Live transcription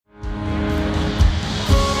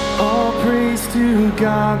to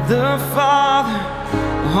God the Father,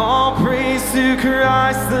 all praise to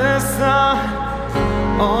Christ the Son,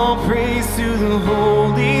 all praise to the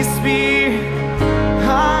Holy Spirit.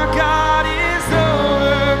 Our God is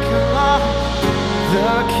overcome,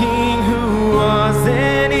 the King who was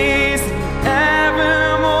and is and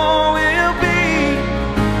evermore will be.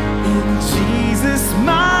 In Jesus'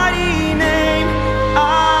 mighty name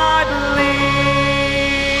I believe.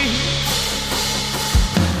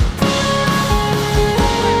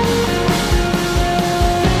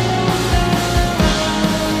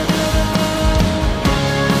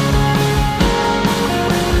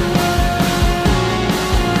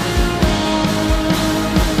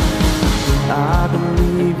 I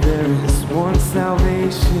believe there is one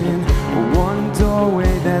salvation, one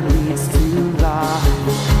doorway that leads to life,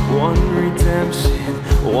 one redemption,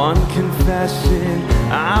 one confession.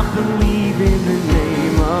 I believe in the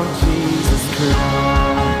name of Jesus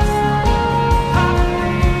Christ.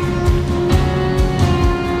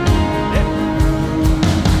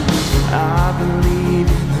 I believe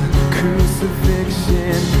in the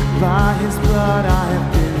crucifixion, by His blood I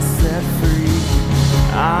have been set free.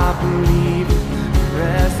 I believe in the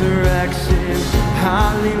resurrection,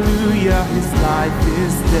 hallelujah, His life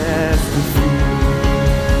is death defeat.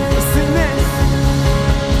 Listen this.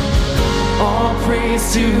 All praise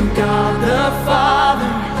to God the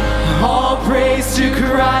Father, all praise to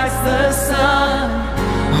Christ the Son,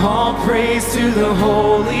 all praise to the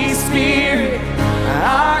Holy Spirit.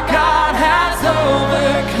 Our God has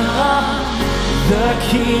overcome, the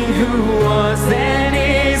King who was and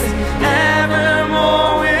is and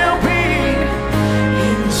evermore will be.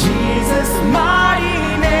 In Jesus' mighty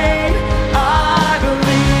name I believe.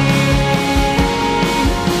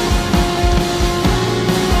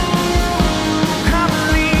 I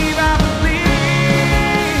believe, I believe.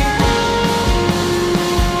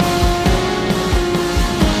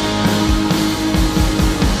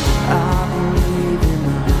 I believe in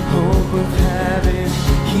the hope of heaven.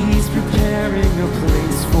 He's preparing a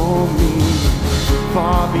place for me,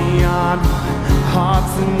 far beyond my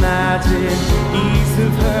heart's imagine, ears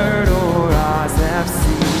have heard or eyes have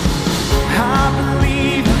seen. I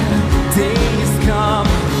believe the day is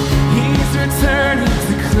coming, He's returning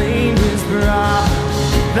to claim His bride.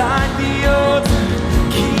 Like the altar,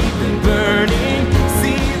 keep it burning,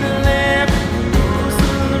 see the Lamb who's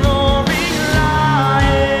the roaring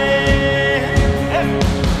lion.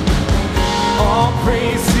 All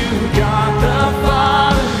praise to God the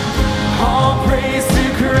Father, all praise to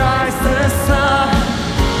Christ the Son,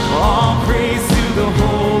 all praise to the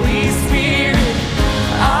Holy Spirit.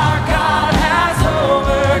 Our God has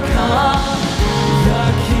overcome, the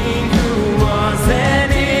King who was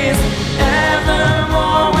and is and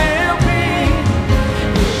evermore will be.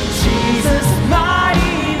 In Jesus'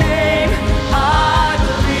 mighty name I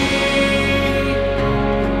believe.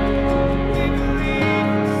 We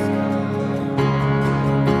believe.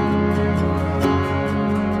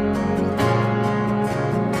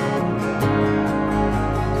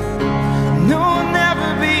 No, I'll never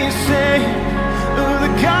be ashamed of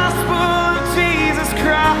the gospel of Jesus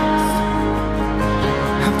Christ.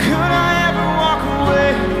 How could I ever walk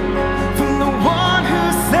away from the one who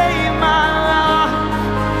saved my life?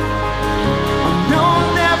 No,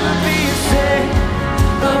 I'll never be ashamed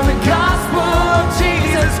of the gospel of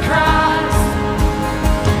Jesus Christ.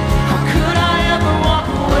 How could I ever walk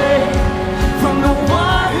away from the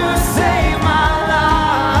one who saved my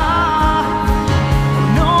life?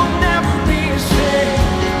 No, I'll never be ashamed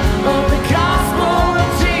of the gospel of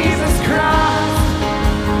Jesus Christ.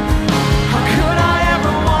 How could I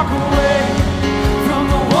ever walk away from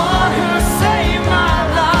the one who saved my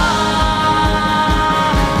life?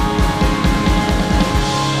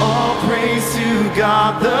 All praise to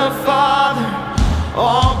God the Father,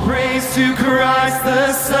 all praise to Christ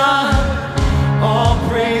the Son, all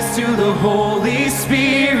praise to the Holy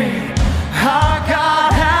Spirit. Our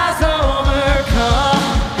God has overcome,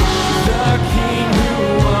 the King who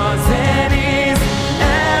was and is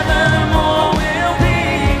and evermore will be.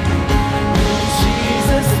 In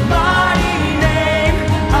Jesus' mighty name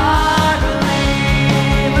I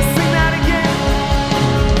believe. Let's sing that again.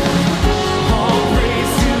 All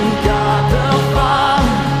praise to God the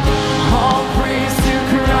Father, all praise to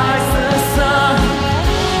Christ the Son,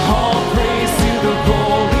 all praise to the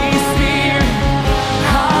Holy Spirit.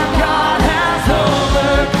 Our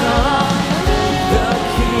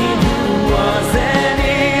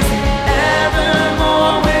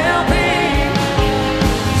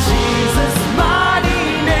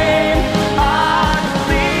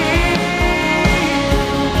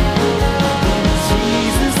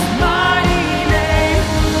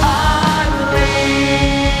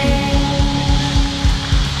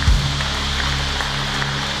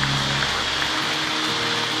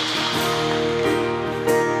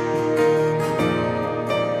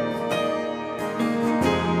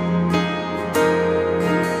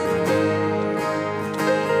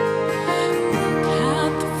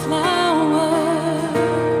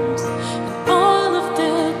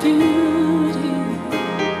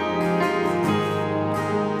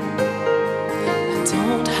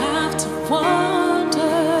don't have to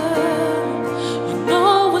wonder. You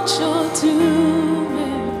know what you're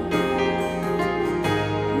doing.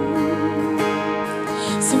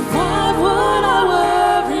 So why would I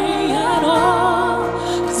worry at all?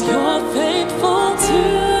 'Cause you're faithful to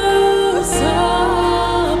supply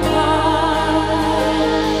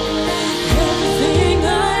everything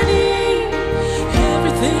I need,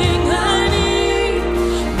 everything I need.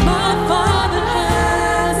 My Father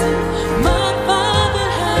has it, my Father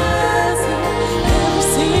has it. Every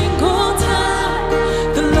single time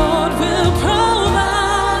the Lord will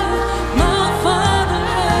provide. My Father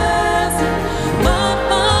has it, my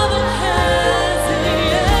Father has it,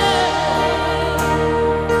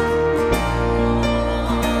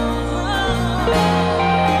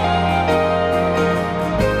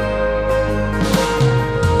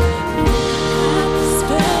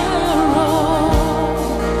 sparrow,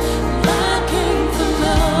 lacking for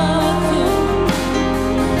nothing.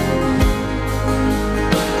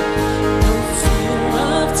 No fear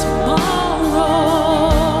of tomorrow,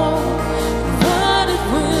 what it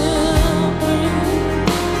will bring.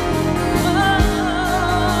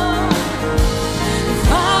 If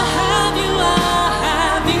I have you, I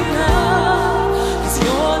have enough. 'Cause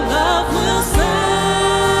your love will satisfy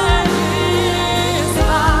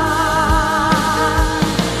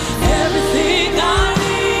everything I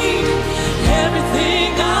need,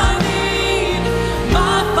 everything I need.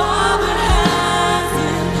 My Father has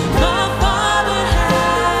it, my Father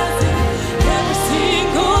has it. Every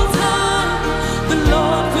single time the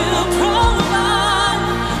Lord will provide.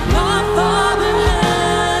 My Father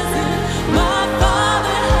has it, my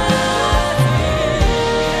Father has it.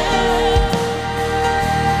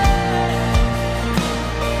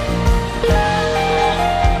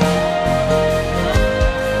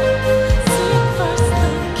 Seek first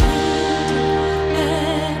the kingdom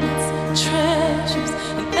and its treasures,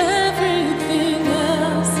 and everything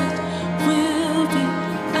else it will be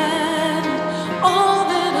added. All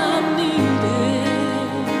that I'm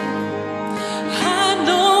needing, I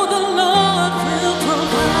know the Lord will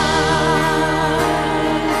provide.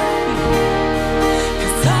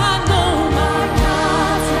 'Cause I know my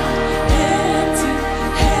God's not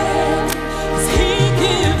empty-handed. 'Cause He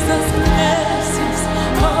gives us blessings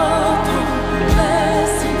upon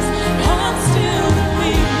blessings. I'm still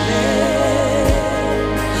believing,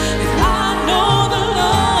 and I know the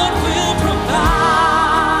Lord will provide.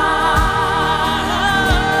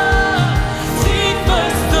 Seek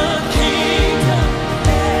first the kingdom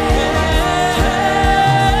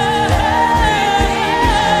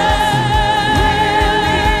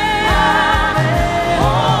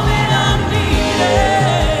all that I'm needing.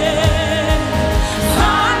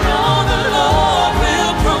 I know the Lord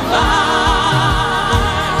will provide.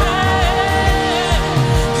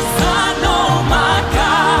 'Cause I know my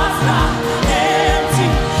God's not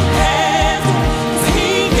empty-handed. 'Cause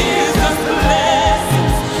He gives us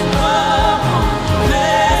blessings upon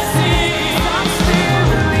blessings. I'm still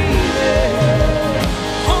believing.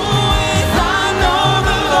 Always I know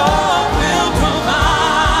the Lord will provide.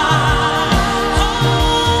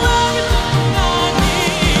 Oh, everything I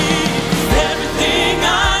need, everything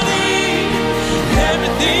I need,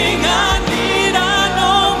 everything I need. I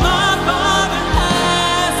know my Father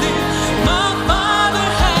has it, my Father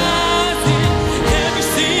has it. Every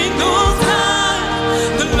single time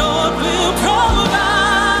the Lord will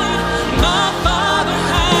provide. My Father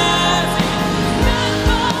has it.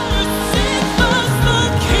 Never seek first the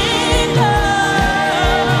kingdom.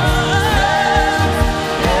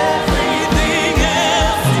 Everything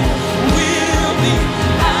else will be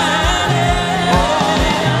added.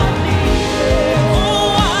 Oh,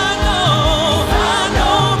 I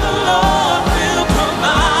know the Lord will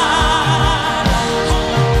provide.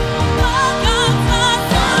 My God's not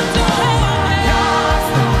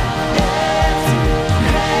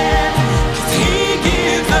empty-handed. 'Cause He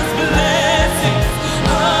gives us blessings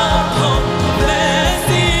upon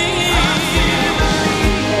blessings.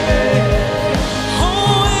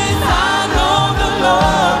 Always I know the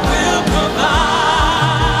Lord will provide.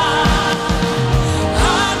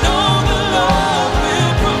 I know the Lord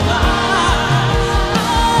will provide. Oh,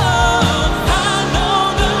 I know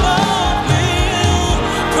the Lord will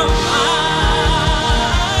provide.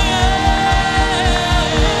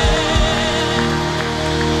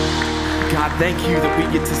 God, thank you that we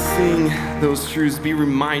get to sing those truths, be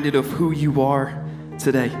reminded of who you are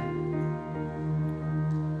today.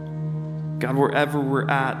 God, wherever we're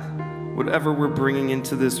at, whatever we're bringing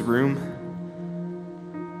into this room,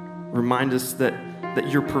 remind us that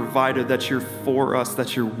you're provider, that you're for us,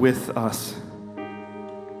 that you're with us.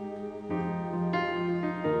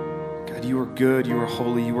 God, God, you are good, you are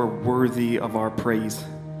holy, you are worthy of our praise.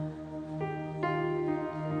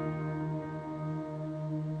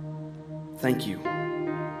 Thank you.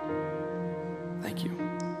 Thank you.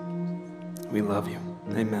 We love you.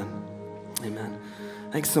 Amen. Amen.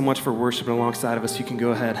 Thanks so much for worshiping alongside of us. You can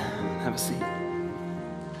go ahead, have a seat.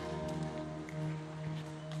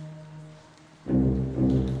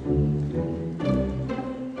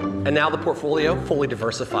 And now the portfolio, fully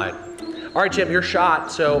diversified. All right, Jim, your shot.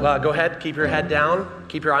 So go ahead, keep your head down,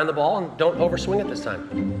 keep your eye on the ball, and don't overswing it this time.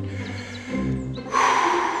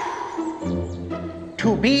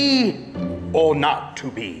 To be or not to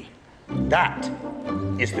be? That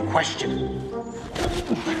is the question.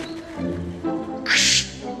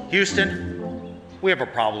 Houston, we have a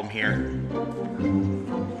problem here.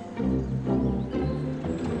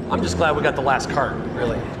 I'm just glad we got the last cart,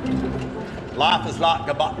 really. Life is like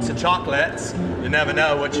a box of chocolates. You never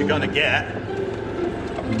know what you're gonna get.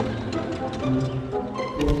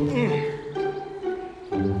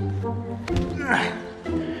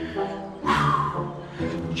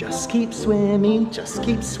 Just keep swimming,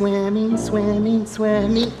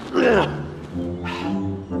 swimming.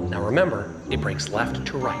 Now remember, it breaks left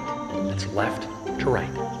to right. That's left to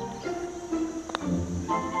right.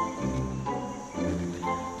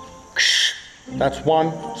 That's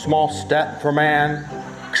one small step for man,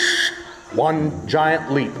 one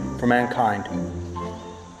giant leap for mankind.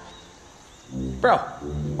 Bro,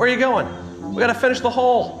 where are you going? We gotta finish the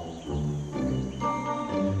hole.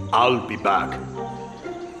 I'll be back.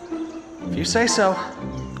 If you say so.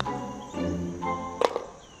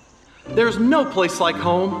 There's no place like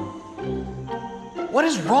home. What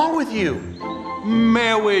is wrong with you?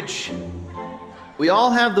 Marriage. We all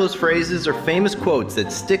have those phrases or famous quotes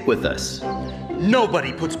that stick with us,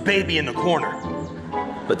 Nobody puts baby in the corner.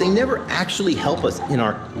 but they never actually help us in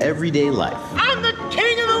our everyday life. I'm the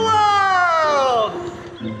king of the world!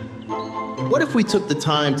 What if we took the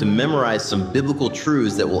time to memorize some biblical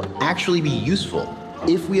truths that will actually be useful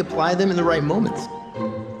if we apply them in the right moments?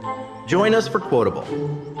 Join us for Quotable,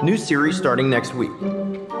 new series starting next week.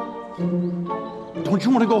 Don't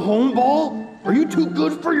you want to go home, Ball? Are you too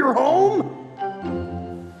good for your home?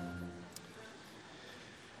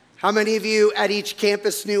 How many of you at each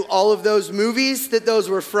campus knew all of those movies that those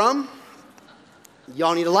were from?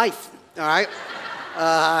 Y'all need a life, all right?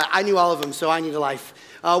 I knew all of them, so I need a life.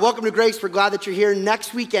 Welcome to Grace. We're glad that you're here.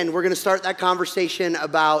 Next weekend, we're going to start that conversation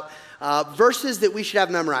about verses that we should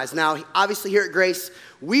have memorized. Now, obviously here at Grace,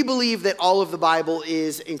 we believe that all of the Bible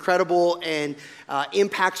is incredible and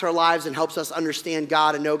impacts our lives and helps us understand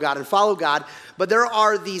God and know God and follow God. But there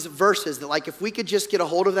are these verses that, like, if we could just get a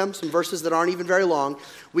hold of them, some verses that aren't even very long,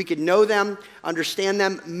 we could know them, understand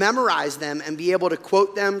them, memorize them, and be able to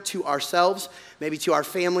quote them to ourselves, maybe to our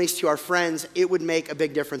families, to our friends. It would make a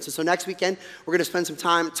big difference. And so next weekend, we're going to spend some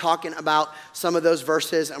time talking about some of those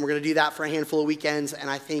verses, and we're going to do that for a handful of weekends, and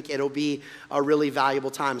I think it'll be a really valuable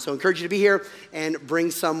time. So I encourage you to be here and bring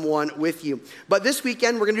someone with you. But this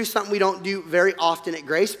weekend, we're going to do something we don't do very often at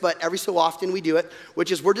Grace, but every so often we do it,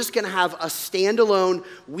 which is we're just going to have a standalone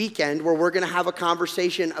weekend where we're going to have a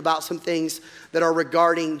conversation about some things that are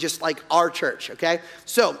regarding just like our church, okay?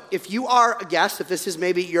 So if you are a guest, if this is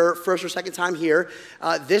maybe your first or second time here,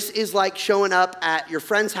 this is like showing up at your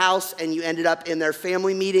friend's house and you ended up in their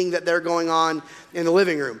family meeting that they're going on in the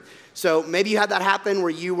living room. So maybe you had that happen where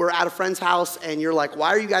you were at a friend's house and you're like, why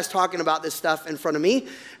are you guys talking about this stuff in front of me?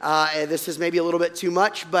 And this is maybe a little bit too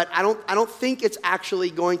much, but I don't think it's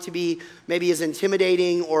actually going to be maybe as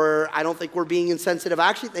intimidating, or I don't think we're being insensitive. I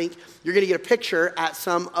actually think you're going to get a picture at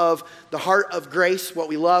some of the heart of Grace, what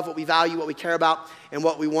we love, what we value, what we care about, and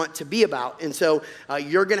what we want to be about. And so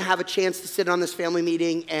you're going to have a chance to sit on this family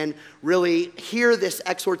meeting and really hear this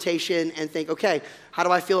exhortation and think, okay, how do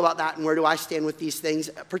I feel about that and where do I stand with these things,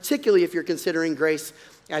 particularly if you're considering Grace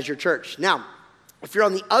as your church. Now, if you're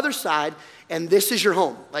on the other side and this is your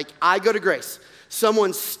home, like I go to Grace,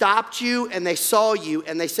 someone stopped you and they saw you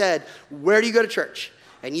and they said, where do you go to church?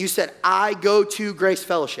 And you said, I go to Grace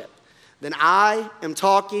Fellowship. Then I am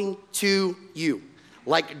talking to you,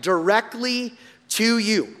 like directly to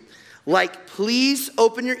you. Like, please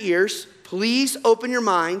open your ears, please open your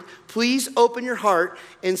mind, please open your heart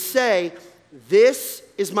and say, this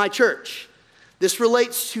is my church. This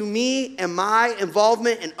relates to me and my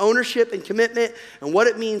involvement and ownership and commitment and what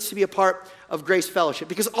it means to be a part of Grace Fellowship.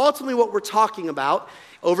 Because ultimately what we're talking about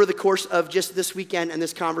over the course of just this weekend and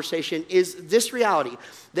this conversation is this reality,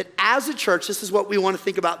 that as a church, this is what we want to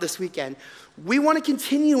think about this weekend. We want to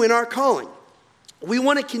continue in our calling. We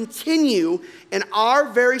want to continue in our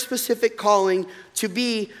very specific calling to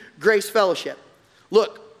be Grace Fellowship.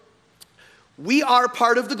 Look, We are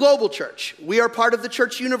part of the global church. We are part of the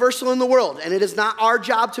church universal in the world, and it is not our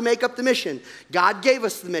job to make up the mission. God gave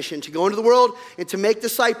us the mission to go into the world and to make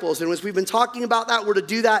disciples, and as we've been talking about that, we're to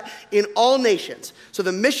do that in all nations. So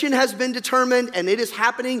the mission has been determined, and it is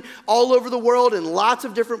happening all over the world in lots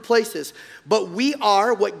of different places. But we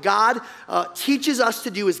are, what God teaches us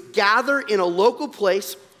to do is gather in a local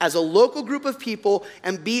place as a local group of people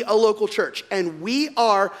and be a local church. And we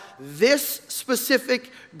are this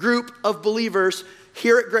specific group of believers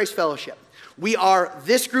here at Grace Fellowship. We are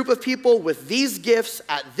this group of people with these gifts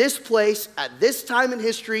at this place, at this time in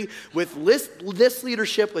history, with this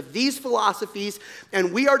leadership, with these philosophies,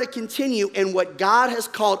 and we are to continue in what God has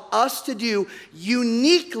called us to do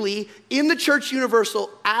uniquely in the church universal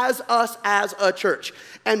as us as a church.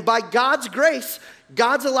 And by God's grace,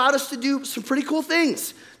 God's allowed us to do some pretty cool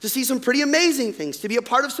things, to see some pretty amazing things, to be a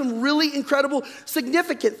part of some really incredible,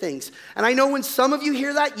 significant things. And I know when some of you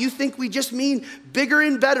hear that, you think we just mean bigger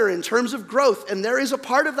and better in terms of growth. And there is a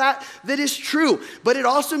part of that that is true. But it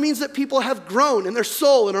also means that people have grown in their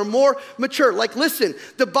soul and are more mature. Like, listen,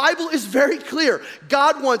 the Bible is very clear.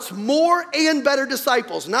 God wants more and better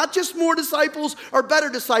disciples. Not just more disciples or better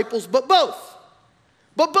disciples, but both.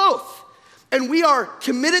 But both. And we are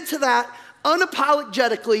committed to that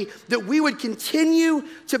unapologetically, that we would continue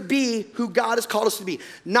to be who God has called us to be.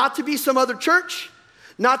 Not to be some other church,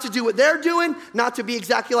 not to do what they're doing, not to be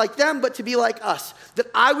exactly like them, but to be like us. That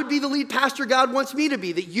I would be the lead pastor God wants me to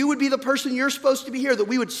be, that you would be the person you're supposed to be here, that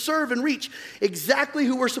we would serve and reach exactly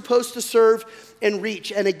who we're supposed to serve and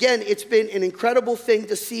reach. And again, it's been an incredible thing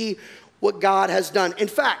to see what God has done. In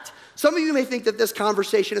fact, some of you may think that this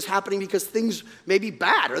conversation is happening because things may be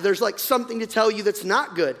bad, or there's like something to tell you that's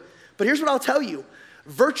not good. But here's what I'll tell you.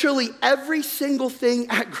 Virtually every single thing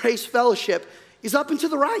at Grace Fellowship is up and to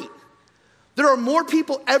the right. There are more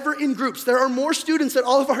people ever in groups. There are more students at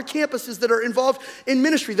all of our campuses that are involved in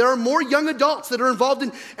ministry. There are more young adults that are involved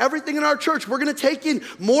in everything in our church. We're going to take in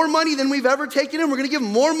more money than we've ever taken in. We're going to give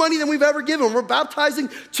more money than we've ever given. We're baptizing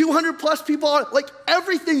 200 plus people. Like,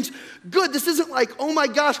 everything's good. This isn't like, oh my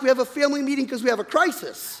gosh, we have a family meeting because we have a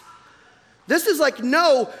crisis. This is like,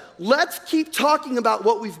 no, let's keep talking about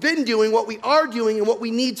what we've been doing, what we are doing, and what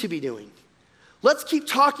we need to be doing. Let's keep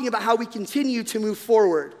talking about how we continue to move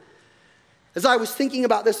forward. As I was thinking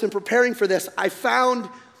about this and preparing for this, I found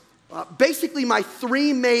basically my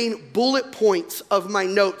 3 main bullet points of my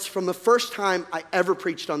notes from the first time I ever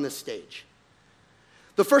preached on this stage.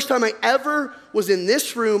 The first time I ever was in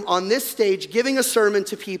this room, on this stage, giving a sermon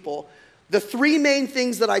to people, the 3 main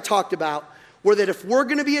things that I talked about were that if we're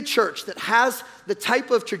going to be a church that has the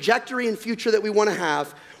type of trajectory and future that we want to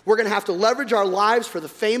have, we're going to have to leverage our lives for the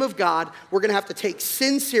fame of God, we're going to have to take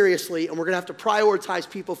sin seriously, and we're going to have to prioritize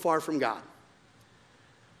people far from God.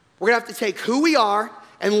 We're going to have to take who we are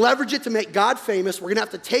and leverage it to make God famous. We're going to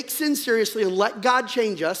have to take sin seriously and let God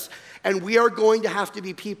change us, and we are going to have to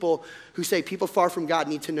be people who say people far from God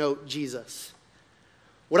need to know Jesus.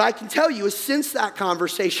 What I can tell you is since that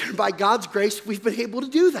conversation, by God's grace, we've been able to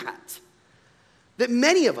do that. That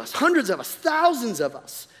many of us, hundreds of us, thousands of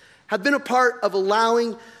us, have been a part of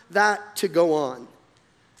allowing that to go on.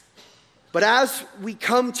 But as we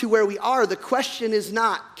come to where we are, the question is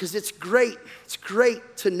not, because it's great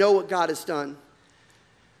to know what God has done.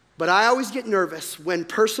 But I always get nervous when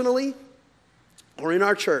personally or in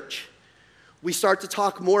our church, we start to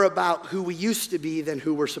talk more about who we used to be than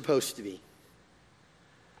who we're supposed to be.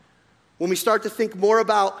 When we start to think more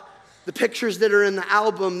about the pictures that are in the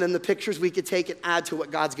album than the pictures we could take and add to what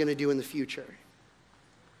God's going to do in the future.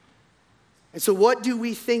 And so what do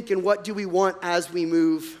we think and what do we want as we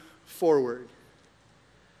move forward?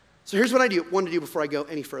 So here's what I want to do before I go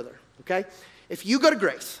any further, okay? If you go to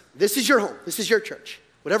Grace, this is your home, this is your church,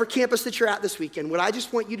 whatever campus that you're at this weekend, what I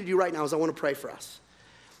just want you to do right now is I want to pray for us.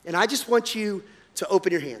 And I just want you to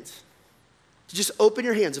open your hands. To just open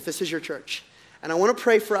your hands if this is your church. And I want to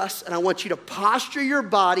pray for us, and I want you to posture your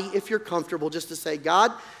body, if you're comfortable, just to say,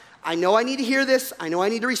 God, I know I need to hear this. I know I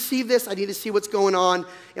need to receive this. I need to see what's going on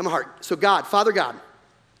in my heart. So God, Father God,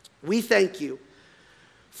 we thank you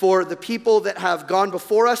for the people that have gone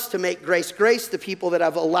before us to make Grace Grace, the people that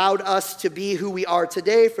have allowed us to be who we are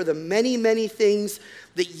today, for the many, many things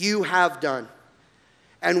that you have done.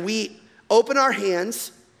 And we open our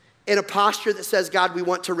hands in a posture that says, God, we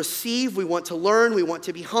want to receive, we want to learn, we want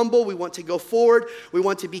to be humble, we want to go forward, we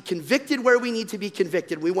want to be convicted where we need to be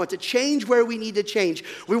convicted, we want to change where we need to change,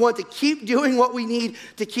 we want to keep doing what we need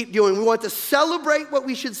to keep doing, we want to celebrate what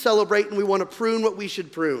we should celebrate, and we want to prune what we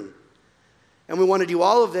should prune. And we want to do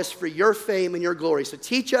all of this for your fame and your glory. So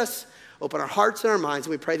teach us, open our hearts and our minds,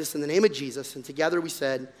 and we pray this in the name of Jesus. And together we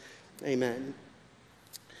said, amen.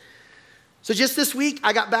 So just this week,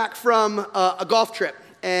 I got back from a golf trip.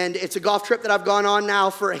 And it's a golf trip that I've gone on now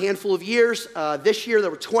for a handful of years. This year, there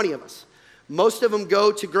were 20 of us. Most of them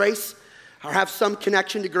go to Grace or have some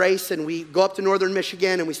connection to Grace. And we go up to northern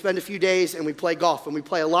Michigan and we spend a few days and we play golf. And we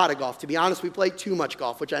play a lot of golf. To be honest, we play too much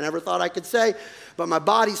golf, which I never thought I could say. But my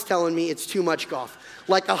body's telling me it's too much golf.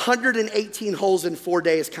 Like 118 holes in 4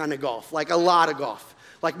 days kind of golf. Like a lot of golf.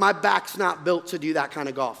 Like my back's not built to do that kind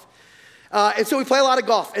of golf. And so we play a lot of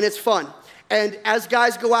golf and it's fun. And as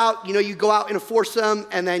guys go out, you go out in a foursome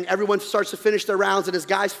and then everyone starts to finish their rounds. And as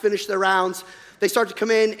guys finish their rounds, they start to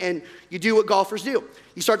come in and you do what golfers do.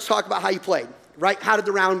 You start to talk about how you played, right? How did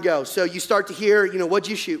the round go? So you start to hear, what'd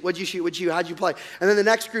you shoot? What'd you shoot? How'd you play? And then the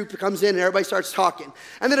next group comes in and everybody starts talking.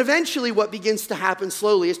 And then eventually what begins to happen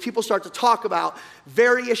slowly is people start to talk about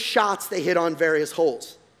various shots they hit on various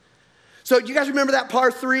holes. So do you guys remember that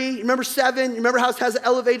par 3? Remember 7? Remember how it has an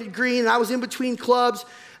elevated green and I was in between clubs?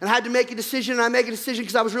 And I had to make a decision, and I made a decision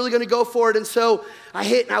because I was really going to go for it, and so I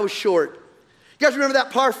hit and I was short. You guys remember that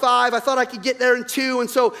par 5? I thought I could get there in 2, and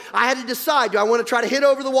so I had to decide, do I want to try to hit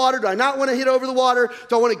over the water? Do I not want to hit over the water?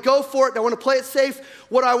 Do I want to go for it? Do I want to play it safe?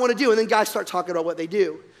 What do I want to do? And then guys start talking about what they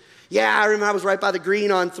do. Yeah, I remember I was right by the green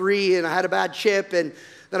on 3, and I had a bad chip, and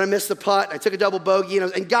then I missed the putt. I took a double bogey,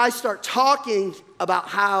 and guys start talking about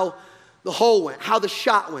how the hole went, how the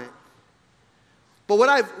shot went. But what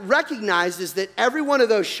I've recognized is that every one of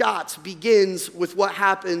those shots begins with what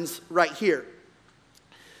happens right here.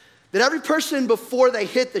 That every person, before they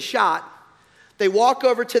hit the shot, they walk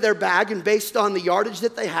over to their bag, and based on the yardage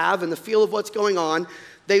that they have and the feel of what's going on,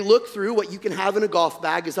 they look through what you can have in a golf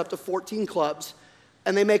bag is up to 14 clubs,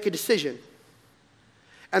 and they make a decision.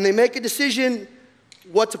 And they make a decision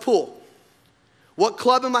what to pull. What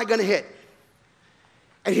club am I going to hit?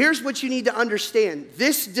 And here's what you need to understand.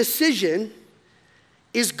 This decision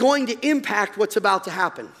is going to impact what's about to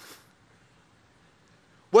happen.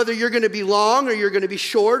 Whether you're going to be long or you're going to be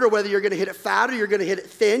short, or whether you're going to hit it fat or you're going to hit it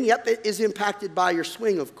thin, yep, it is impacted by your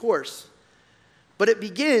swing, of course. But it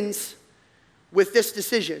begins with this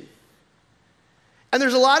decision. And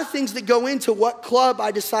there's a lot of things that go into what club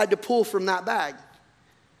I decide to pull from that bag.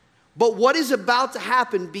 But what is about to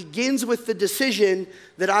happen begins with the decision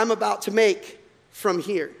that I'm about to make from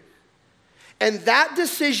here. And that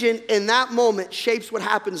decision in that moment shapes what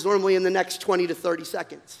happens normally in the next 20 to 30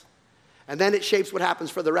 seconds. And then it shapes what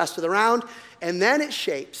happens for the rest of the round. And then it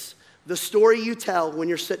shapes the story you tell when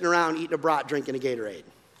you're sitting around eating a brat, drinking a Gatorade.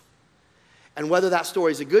 And whether that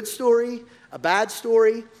story is a good story, a bad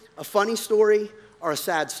story, a funny story, or a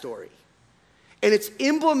sad story. And it's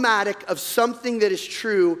emblematic of something that is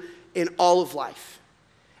true in all of life.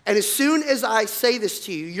 And as soon as I say this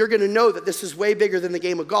to you, you're going to know that this is way bigger than the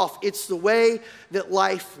game of golf. It's the way that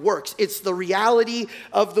life works. It's the reality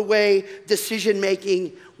of the way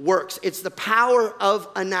decision-making works. It's the power of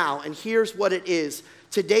a now. And here's what it is.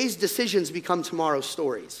 Today's decisions become tomorrow's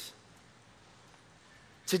stories.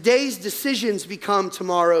 Today's decisions become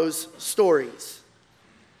tomorrow's stories.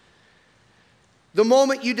 The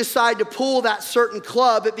moment you decide to pull that certain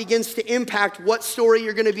club, it begins to impact what story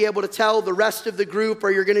you're going to be able to tell the rest of the group,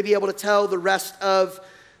 or you're going to be able to tell the rest of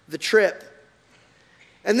the trip.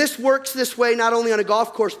 And this works this way not only on a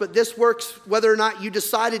golf course, but this works whether or not you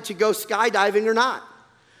decided to go skydiving or not.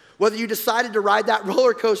 Whether you decided to ride that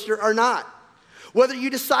roller coaster or not. Whether you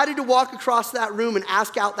decided to walk across that room and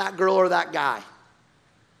ask out that girl or that guy.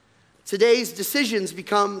 Today's decisions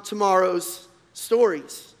become tomorrow's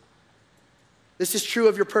stories. This is true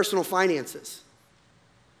of your personal finances.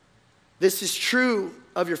 This is true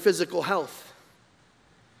of your physical health.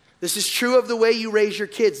 This is true of the way you raise your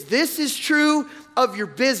kids. This is true of your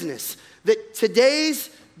business. That today's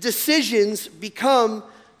decisions become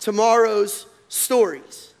tomorrow's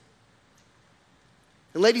stories.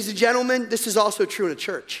 And ladies and gentlemen, this is also true in a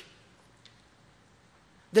church.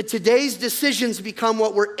 That today's decisions become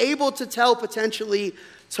what we're able to tell potentially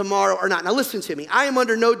tomorrow or not. Now listen to me. I am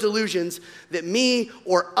under no delusions that me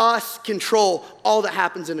or us control all that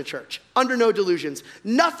happens in a church. Under no delusions.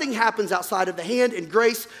 Nothing happens outside of the hand and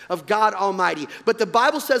grace of God Almighty. But the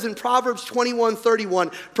Bible says in Proverbs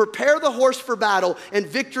 21:31, prepare the horse for battle and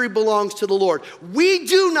victory belongs to the Lord. We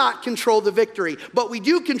do not control the victory, but we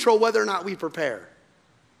do control whether or not we prepare.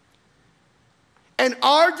 And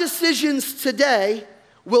our decisions today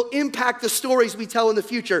will impact the stories we tell in the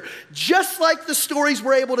future. Just like the stories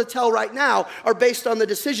we're able to tell right now are based on the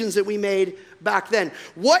decisions that we made back then.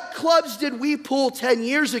 What clubs did we pull 10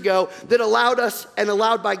 years ago that allowed us and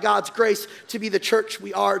allowed by God's grace to be the church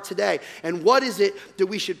we are today? And what is it that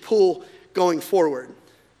we should pull going forward?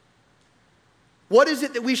 What is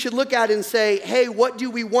it that we should look at and say, hey, what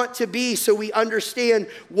do we want to be, so we understand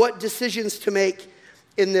what decisions to make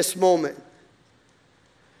in this moment?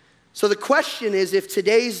 So the question is, if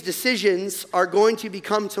today's decisions are going to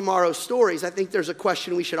become tomorrow's stories, I think there's a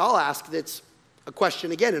question we should all ask that's a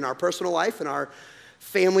question, again, in our personal life, in our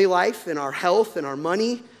family life, in our health, in our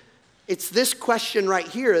money. It's this question right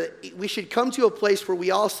here that we should come to a place where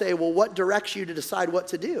we all say, well, what directs you to decide what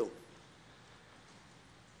to do?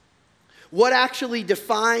 What actually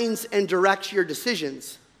defines and directs your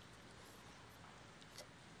decisions?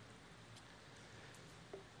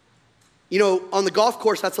 You know, on the golf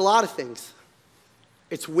course, that's a lot of things.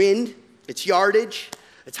 It's wind, it's yardage,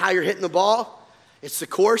 it's how you're hitting the ball, it's the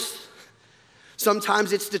course.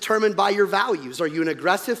 Sometimes it's determined by your values. Are you an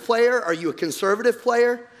aggressive player? Are you a conservative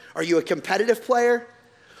player? Are you a competitive player?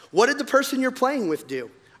 What did the person you're playing with do?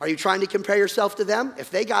 Are you trying to compare yourself to them? If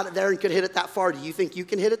they got it there and could hit it that far, do you think you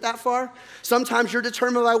can hit it that far? Sometimes you're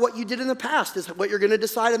determined by what you did in the past, is what you're going to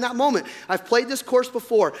decide in that moment. I've played this course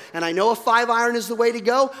before, and I know a 5-iron is the way to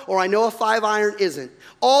go, or I know a 5-iron isn't.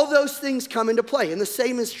 All those things come into play, and the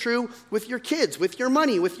same is true with your kids, with your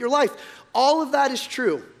money, with your life. All of that is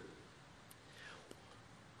true.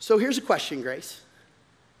 So here's a question, Grace.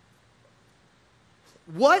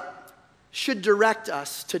 What should direct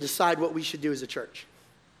us to decide what we should do as a church?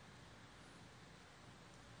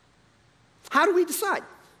 How do we decide?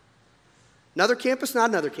 Another campus, not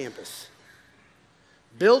another campus.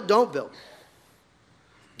 Build, don't build.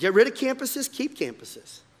 Get rid of campuses, keep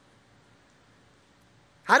campuses.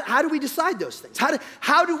 How do we decide those things?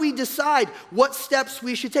 How do we decide what steps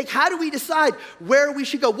we should take? How do we decide where we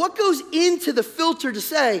should go? What goes into the filter to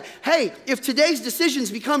say, hey, if today's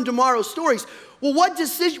decisions become tomorrow's stories, well,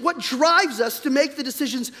 what drives us to make the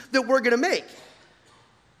decisions that we're going to make?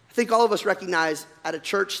 I think all of us recognize at a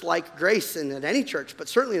church like Grace, and at any church, but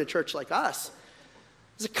certainly in a church like us,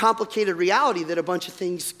 there's a complicated reality that a bunch of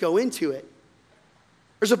things go into it.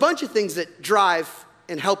 There's a bunch of things that drive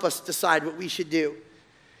and help us decide what we should do.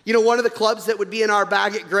 You know, one of the clubs that would be in our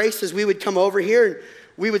bag at Grace is we would come over here and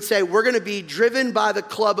we would say, we're going to be driven by the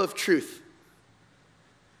club of truth.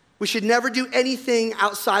 We should never do anything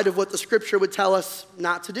outside of what the scripture would tell us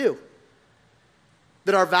not to do.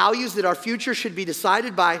 That our values, that our future should be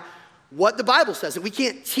decided by what the Bible says. That we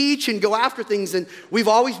can't teach and go after things, and we've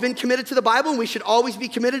always been committed to the Bible, and we should always be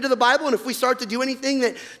committed to the Bible, and if we start to do anything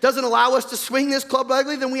that doesn't allow us to swing this club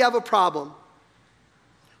ugly, then we have a problem.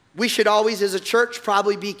 We should always, as a church,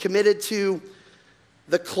 probably be committed to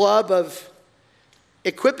the club of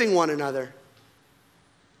equipping one another.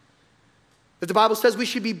 That the Bible says we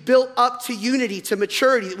should be built up to unity, to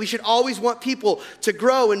maturity, that we should always want people to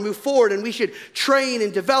grow and move forward, and we should train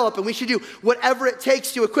and develop, and we should do whatever it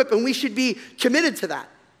takes to equip, and we should be committed to that.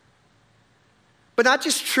 But not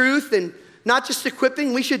just truth and not just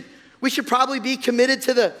equipping, we should probably be committed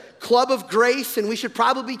to the club of grace, and we should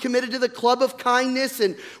probably be committed to the club of kindness,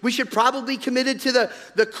 and we should probably be committed to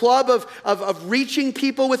the club of reaching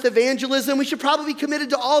people with evangelism. We should probably be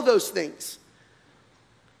committed to all those things.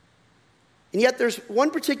 And yet there's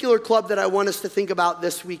one particular club that I want us to think about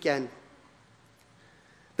this weekend.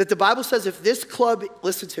 That the Bible says if this club,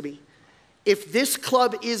 listen to me, if this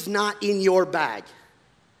club is not in your bag,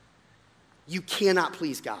 you cannot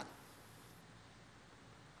please God.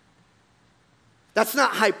 That's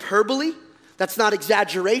not hyperbole. That's not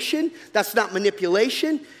exaggeration. That's not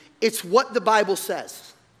manipulation. It's what the Bible says.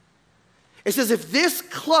 It says if this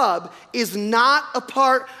club is not a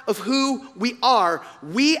part of who we are,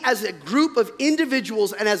 we as a group of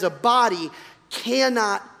individuals and as a body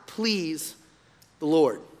cannot please the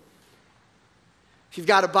Lord. If you've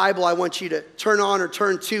got a Bible, I want you to turn on or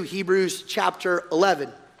turn to Hebrews chapter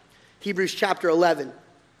 11. Hebrews chapter 11.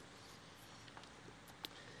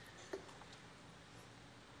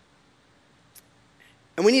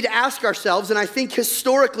 And we need to ask ourselves, and I think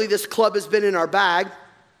historically this club has been in our bag,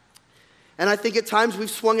 and I think at times we've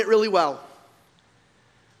swung it really well.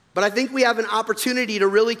 But I think we have an opportunity to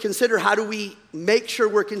really consider how do we make sure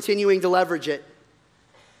we're continuing to leverage it.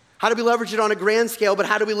 How do we leverage it on a grand scale, but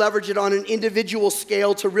how do we leverage it on an individual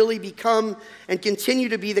scale to really become and continue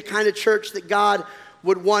to be the kind of church that God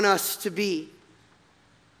would want us to be?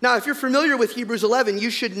 Now, if you're familiar with Hebrews 11, you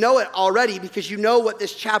should know it already because you know what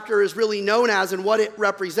this chapter is really known as and what it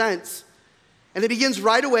represents. And it begins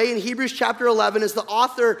right away in Hebrews chapter 11 as the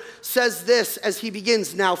author says this as he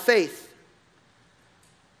begins, now faith.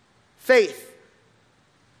 Faith.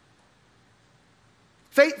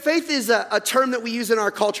 Faith is a term that we use in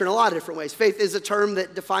our culture in a lot of different ways. Faith is a term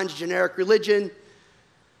that defines generic religion.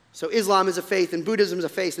 So Islam is a faith, and Buddhism is a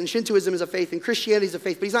faith, and Shintoism is a faith, and Christianity is a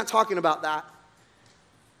faith, but he's not talking about that.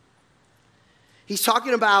 He's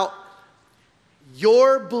talking about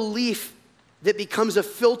your belief that becomes a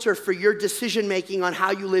filter for your decision making on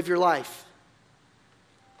how you live your life.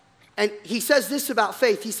 And he says this about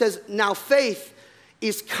faith. He says, now faith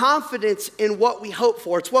is confidence in what we hope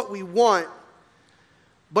for. It's what we want,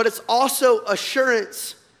 but it's also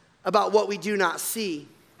assurance about what we do not see.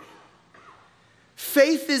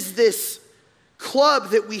 Faith is this club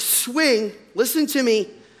that we swing, listen to me,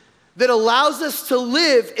 that allows us to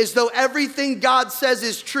live as though everything God says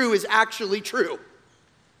is true is actually true.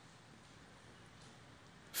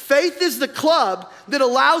 Faith is the club that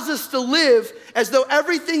allows us to live as though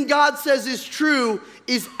everything God says is true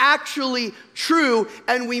is actually true,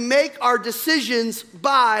 and we make our decisions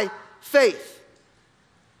by faith.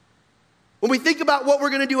 When we think about what we're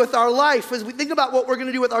going to do with our life, as we think about what we're going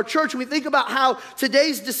to do with our church, when we think about how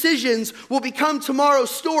today's decisions will become tomorrow's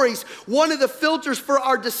stories, one of the filters for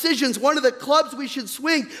our decisions, one of the clubs we should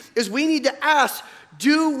swing is we need to ask,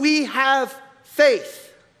 do we have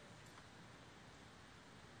faith?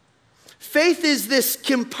 Faith is this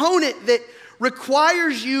component that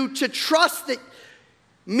requires you to trust that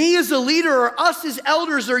me as a leader or us as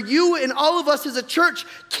elders or you and all of us as a church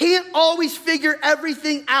can't always figure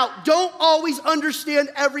everything out, don't always understand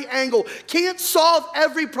every angle, can't solve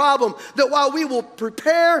every problem. That while we will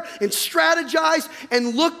prepare and strategize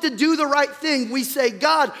and look to do the right thing, we say,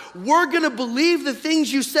 God, we're going to believe the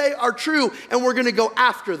things you say are true and we're going to go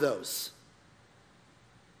after those.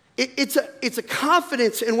 It's a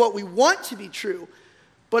confidence in what we want to be true,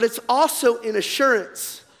 but it's also an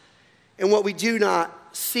assurance in what we do not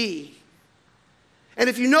see. And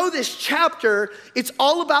if you know this chapter, it's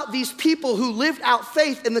all about these people who lived out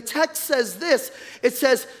faith. And the text says this, it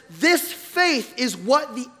says, this faith is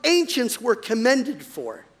what the ancients were commended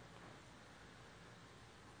for.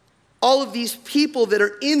 All of these people that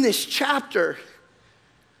are in this chapter,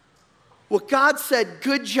 what God said,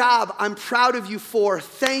 good job, I'm proud of you for,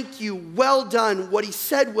 thank you, well done. What he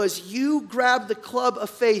said was, you grabbed the club of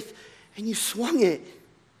faith and you swung it.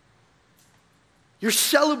 You're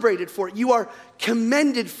celebrated for it. You are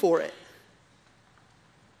commended for it.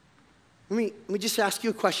 Let me just ask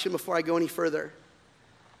you a question before I go any further.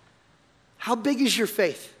 How big is your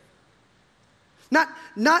faith?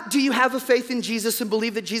 Not do you have a faith in Jesus and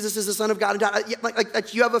believe that Jesus is the Son of God and died?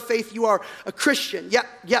 Like you have a faith, you are a Christian.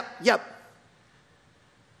 Yep.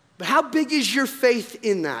 But how big is your faith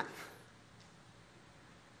in that?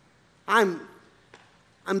 I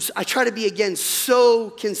try to be, again,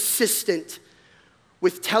 so consistent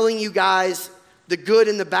with telling you guys the good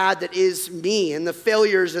and the bad that is me, and the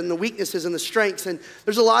failures and the weaknesses and the strengths. And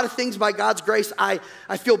there's a lot of things by God's grace I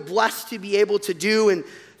feel blessed to be able to do and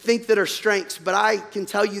think that are strengths. But I can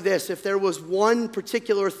tell you this, if there was one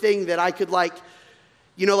particular thing that I could like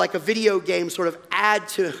a video game sort of add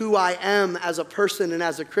to who I am as a person and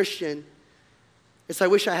as a Christian, it's I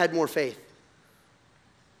wish I had more faith.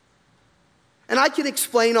 And I can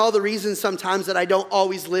explain all the reasons sometimes that I don't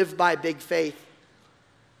always live by big faith.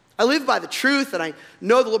 I live by the truth and I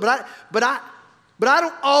know the Lord, but I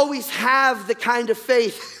don't always have the kind of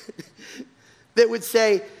faith that would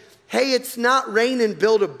say, hey, it's not raining,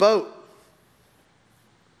 build a boat,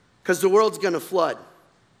 because the world's going to flood.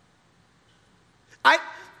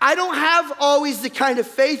 I don't have always the kind of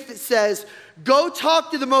faith that says, go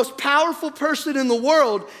talk to the most powerful person in the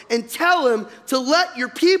world and tell him to let your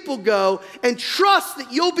people go and trust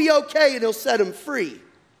that you'll be okay and he'll set them free.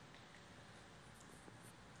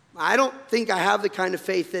 I don't think I have the kind of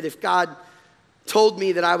faith that if God told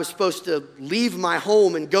me that I was supposed to leave my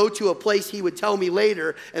home and go to a place he would tell me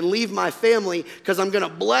later and leave my family because I'm going to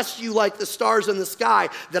bless you like the stars in the sky,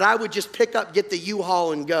 that I would just pick up, get the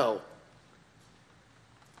U-Haul and go.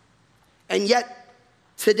 And yet,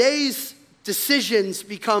 today's decisions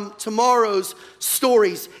become tomorrow's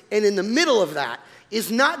stories. And in the middle of that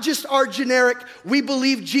is not just our generic, we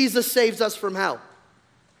believe Jesus saves us from hell.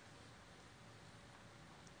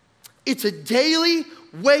 It's a daily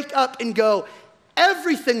wake up and go,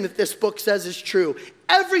 everything that this book says is true.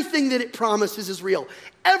 Everything that it promises is real.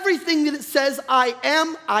 Everything that it says I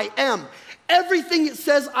am. Everything it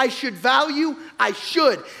says I should value, I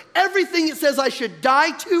should. Everything it says I should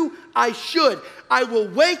die to, I should. I will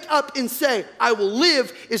wake up and say, I will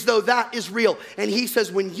live as though that is real. And he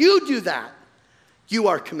says, when you do that, you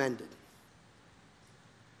are commended.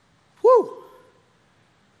 Whew.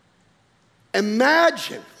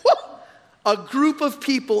 Imagine a group of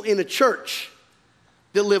people in a church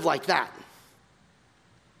that live like that.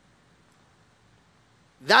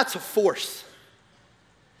 That's a force.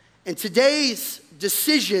 And today's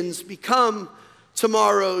decisions become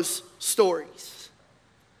tomorrow's stories.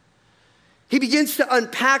 He begins to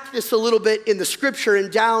unpack this a little bit in the scripture,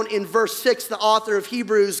 and down in verse 6, the author of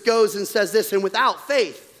Hebrews goes and says this, and without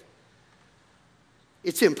faith,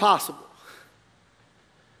 it's impossible.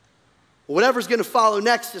 Whatever's going to follow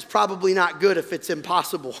next is probably not good if it's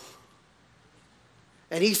impossible.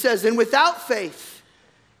 And he says, and without faith,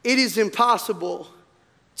 it is impossible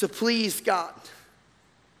to please God.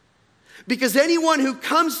 Because anyone who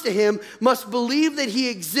comes to him must believe that he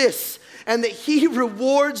exists and that he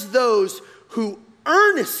rewards those who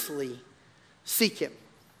earnestly seek him.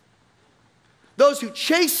 Those who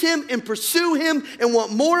chase him and pursue him and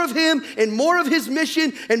want more of him and more of his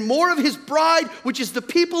mission and more of his bride, which is the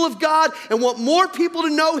people of God, and want more people to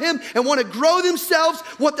know him and want to grow themselves,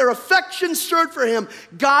 want their affection stirred for him.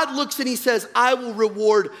 God looks and he says, I will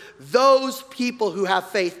reward those people who have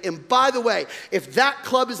faith. And by the way, if that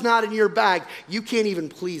club is not in your bag, you can't even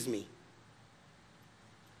please me.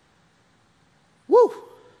 Woo!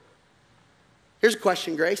 Here's a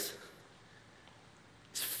question, Grace.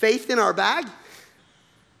 Is faith in our bag?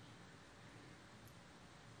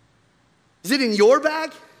 Is it in your bag?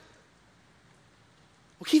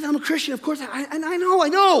 Well, Keith, I'm a Christian. Of course, I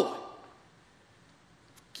know.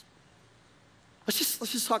 Let's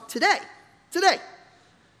just talk today. Today.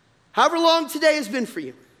 However long today has been for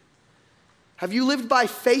you. Have you lived by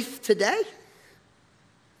faith today?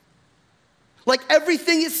 Like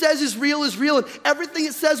everything it says is real, and everything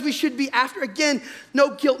it says we should be after. Again,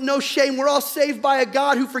 no guilt, no shame. We're all saved by a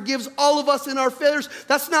God who forgives all of us in our failures.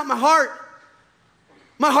 That's not my heart.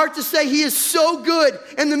 My heart to say he is so good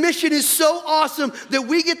and the mission is so awesome that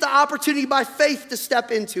we get the opportunity by faith to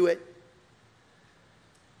step into it.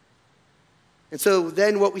 And so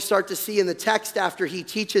then what we start to see in the text after he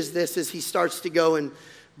teaches this is he starts to go and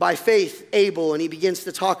by faith Abel, and he begins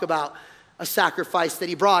to talk about a sacrifice that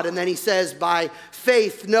he brought. And then he says, by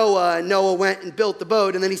faith, Noah, and Noah went and built the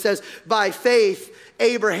boat. And then he says, by faith,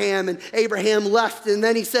 Abraham, and Abraham left. And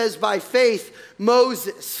then he says, by faith,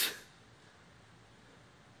 Moses.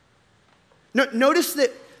 Notice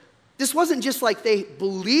that this wasn't just like they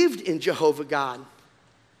believed in Jehovah God,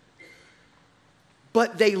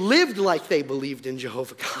 but they lived like they believed in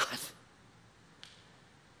Jehovah God.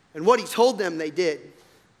 And what he told them, they did.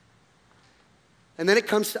 And then it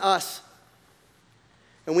comes to us.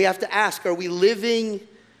 And we have to ask, are we living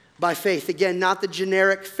by faith? Again, not the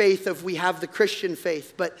generic faith of we have the Christian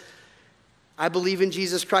faith, but I believe in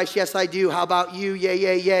Jesus Christ. Yes, I do. How about you?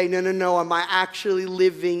 Yay. No. Am I actually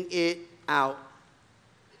living it out?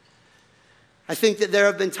 I think that there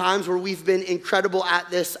have been times where we've been incredible at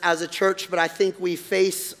this as a church, but I think we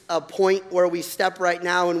face a point where we step right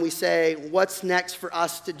now and we say, what's next for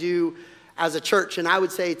us to do as a church? And I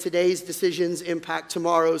would say today's decisions impact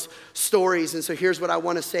tomorrow's stories. And so here's what I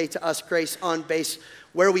want to say to us, Grace, on base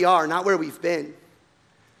where we are, not where we've been.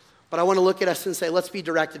 But I want to look at us and say, let's be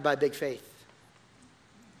directed by big faith.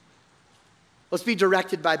 Let's be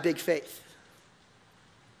directed by big faith.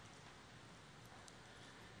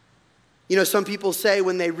 You know, some people say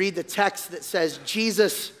when they read the text that says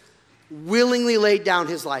Jesus willingly laid down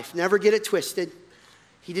his life, never get it twisted.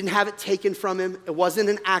 He didn't have it taken from him. It wasn't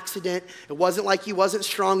an accident. It wasn't like he wasn't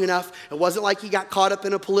strong enough. It wasn't like he got caught up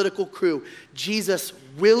in a political crew. Jesus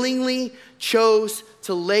willingly chose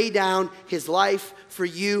to lay down his life for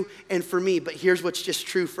you and for me. But here's what's just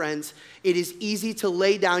true, friends. It is easy to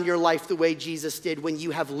lay down your life the way Jesus did when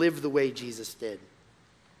you have lived the way Jesus did.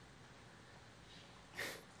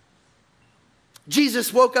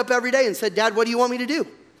 Jesus woke up every day and said, Dad, what do you want me to do?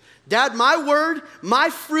 Dad, my word, my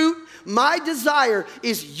fruit, my desire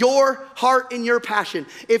is your heart and your passion.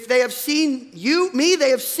 If they have seen me, they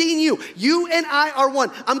have seen you. You and I are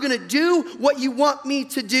one. I'm going to do what you want me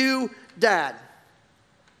to do, Dad.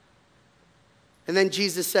 And then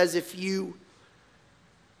Jesus says, if you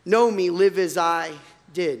know me, live as I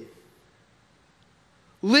did.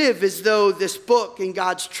 Live as though this book and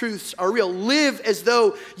God's truths are real. Live as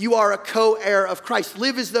though you are a co-heir of Christ.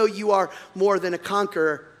 Live as though you are more than a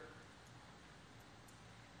conqueror.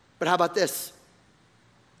 But how about this?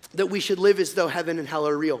 That we should live as though heaven and hell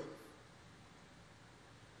are real.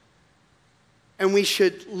 And we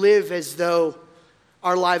should live as though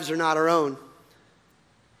our lives are not our own.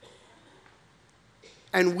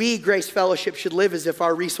 And we, Grace Fellowship, should live as if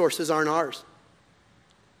our resources aren't ours.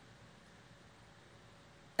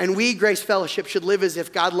 And we, Grace Fellowship, should live as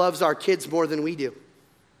if God loves our kids more than we do.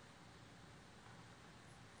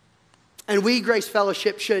 And we, Grace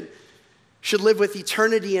Fellowship, should live with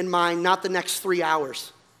eternity in mind, not the next 3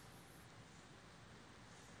 hours.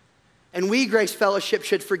 And we, Grace Fellowship,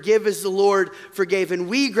 should forgive as the Lord forgave. And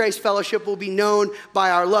we, Grace Fellowship, will be known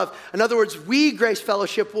by our love. In other words, we, Grace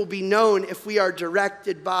Fellowship, will be known if we are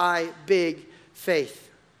directed by big faith.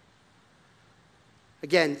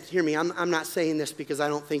 Again, hear me, I'm not saying this because I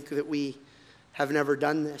don't think that we have never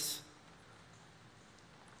done this.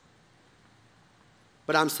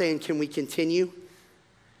 But I'm saying, can we continue?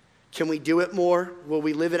 Can we do it more? Will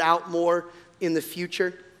we live it out more in the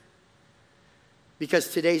future? Because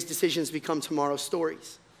today's decisions become tomorrow's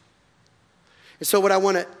stories. And so what I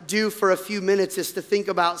want to do for a few minutes is to think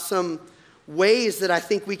about some ways that I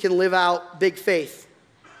think we can live out big faith.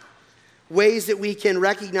 Ways that we can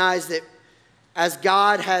recognize that as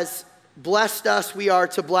God has blessed us, we are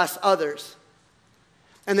to bless others.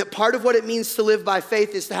 And that part of what it means to live by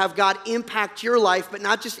faith is to have God impact your life, but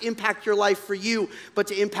not just impact your life for you, but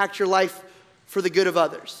to impact your life for the good of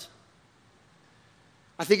others.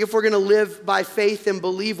 I think if we're going to live by faith and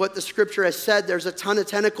believe what the scripture has said, there's a ton of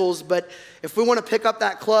tentacles, but if we want to pick up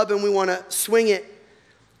that club and we want to swing it,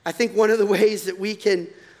 I think one of the ways that we can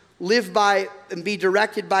live by and be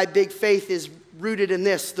directed by big faith is rooted in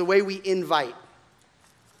this, the way we invite.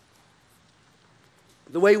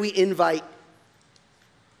 The way we invite.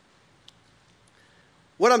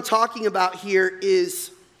 What I'm talking about here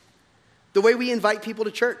is the way we invite people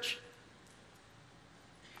to church.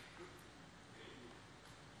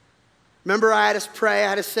 Remember, I had us pray, I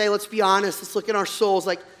had to say, let's be honest, let's look in our souls.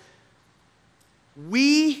 Like,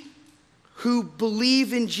 we who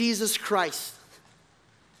believe in Jesus Christ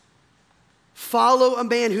follow a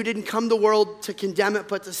man who didn't come to the world to condemn it,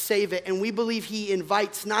 but to save it. And we believe he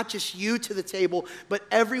invites not just you to the table, but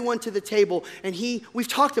everyone to the table. And we've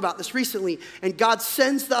talked about this recently. And God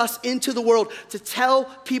sends us into the world to tell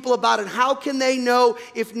people about it. How can they know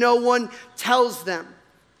if no one tells them?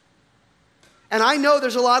 And I know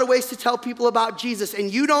there's a lot of ways to tell people about Jesus, and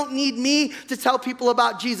you don't need me to tell people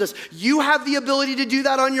about Jesus. You have the ability to do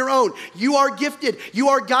that on your own. You are gifted. You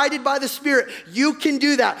are guided by the Spirit. You can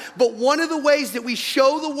do that. But one of the ways that we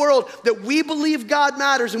show the world that we believe God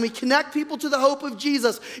matters and we connect people to the hope of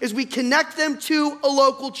Jesus is we connect them to a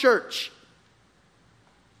local church.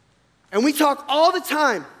 And we talk all the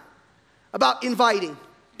time about inviting.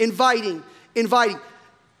 And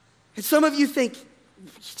some of you think,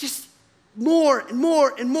 just more and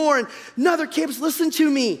more and more, and another campus. Listen to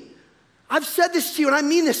me. I've said this to you, and I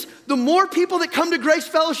mean this. The more people that come to Grace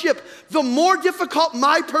Fellowship, the more difficult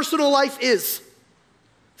my personal life is.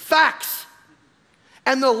 Facts.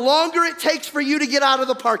 And the longer it takes for you to get out of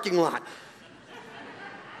the parking lot.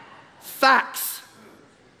 Facts.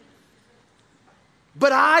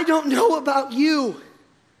 But I don't know about you,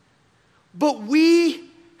 but we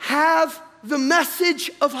have the message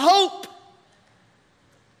of hope.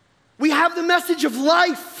 We have the message of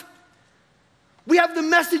life. We have the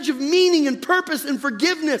message of meaning and purpose and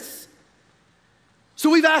forgiveness. So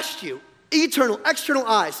we've asked you, eternal, external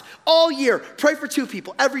eyes, all year, pray for 2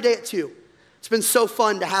 people, every day at 2. It's been so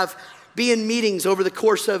fun to be in meetings over the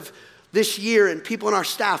course of this year, and people in our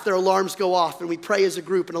staff, their alarms go off, and we pray as a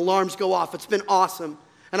group, and alarms go off. It's been awesome.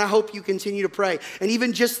 And I hope you continue to pray. And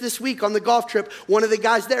even just this week on the golf trip, one of the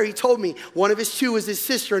guys there, he told me one of his 2 was his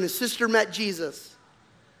sister, and his sister met Jesus.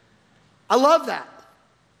 I love that.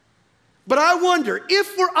 But I wonder,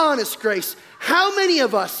 if we're honest, Grace, how many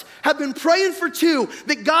of us have been praying for 2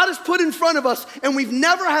 that God has put in front of us, and we've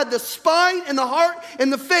never had the spine and the heart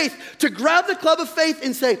and the faith to grab the club of faith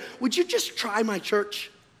and say, would you just try my church?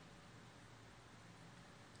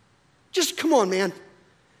 Just come on, man.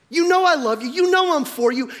 You know I love you. You know I'm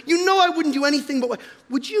for you. You know I wouldn't do anything but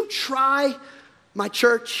would you try my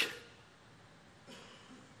church?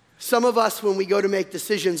 Some of us, when we go to make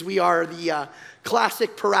decisions, we are the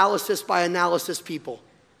classic paralysis by analysis people.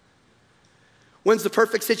 When's the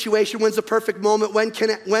perfect situation? When's the perfect moment? When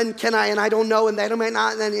can I? And I don't know, and they might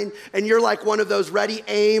not. And you're like one of those ready,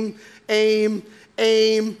 aim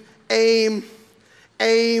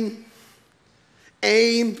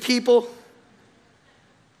people.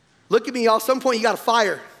 Look at me, y'all. At some point, you got to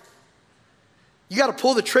fire. You got to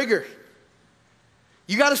pull the trigger.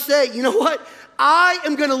 You got to say, you know what? I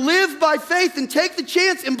am going to live by faith and take the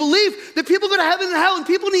chance and believe that people go to heaven and hell and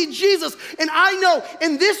people need Jesus. And I know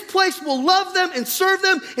in this place we'll love them and serve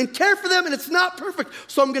them and care for them, and it's not perfect.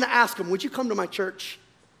 So I'm going to ask them, would you come to my church?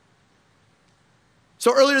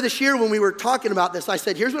 So earlier this year when we were talking about this, I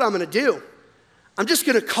said, here's what I'm going to do. I'm just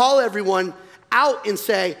going to call everyone out and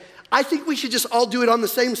say, I think we should just all do it on the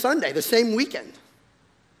same Sunday, the same weekend.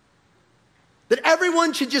 That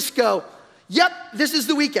everyone should just go, yep, this is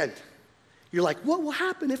the weekend. You're like, what will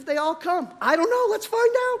happen if they all come? I don't know, let's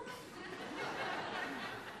find out.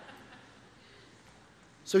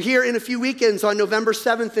 So here in a few weekends on November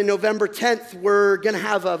 7th and November 10th, we're going to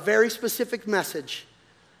have a very specific message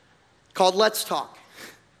called Let's Talk.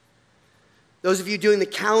 Those of you doing the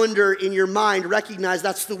calendar in your mind recognize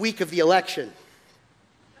that's the week of the election.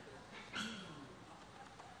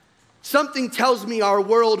 Something tells me our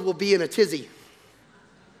world will be in a tizzy.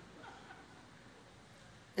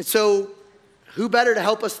 And so, who better to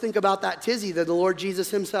help us think about that tizzy than the Lord Jesus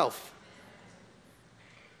himself?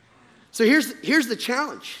 So here's the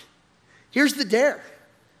challenge. Here's the dare.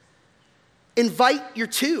 Invite your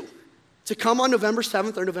two to come on November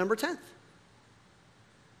 7th or November 10th.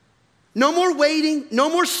 No more waiting, no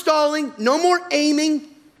more stalling, no more aiming,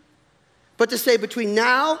 but to say between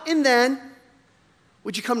now and then,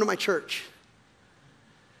 would you come to my church?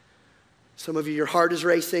 Some of you, your heart is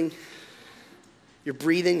racing. You're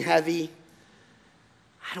breathing heavy.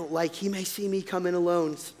 He may see me come in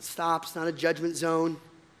alone. Stop, it's not a judgment zone.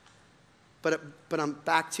 But I'm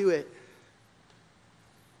back to it.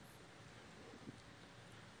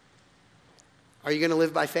 Are you going to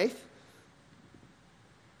live by faith?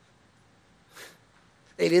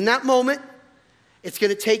 And in that moment, it's going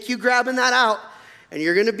to take you grabbing that out, and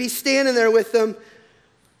you're going to be standing there with them.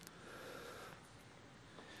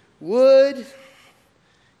 Would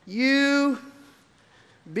you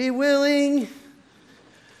be willing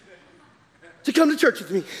to come to church with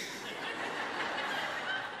me?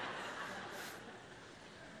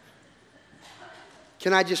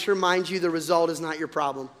 Can I just remind you, the result is not your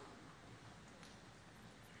problem.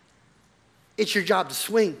 It's your job to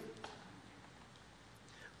swing.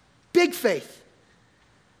 Big faith.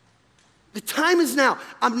 The time is now.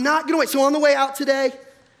 I'm not going to wait. So on the way out today,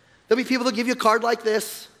 there'll be people that give you a card like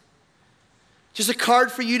this. Just a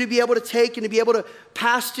card for you to be able to take and to be able to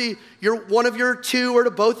pass to one of your two or to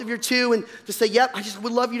both of your two and to say, yep, I just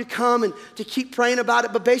would love you to come and to keep praying about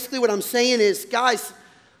it. But basically what I'm saying is, guys,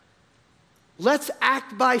 let's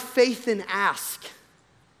act by faith and ask.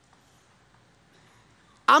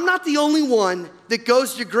 I'm not the only one that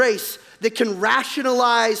goes to Grace that can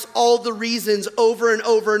rationalize all the reasons over and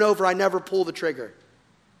over and over I never pull the trigger.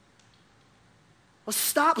 Let's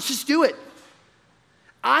stop. Let's just do it.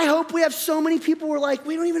 I hope we have so many people who are like,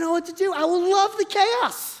 we don't even know what to do. I will love the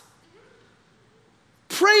chaos.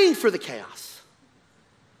 Praying for the chaos.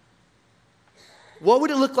 What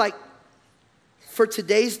would it look like for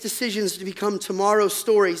today's decisions to become tomorrow's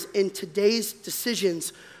stories? And today's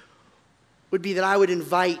decisions would be that I would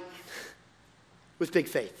invite with big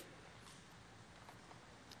faith.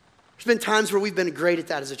 There's been times where we've been great at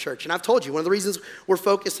that as a church. And I've told you, one of the reasons we're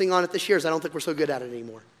focusing on it this year is I don't think we're so good at it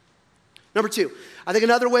anymore. Number two, I think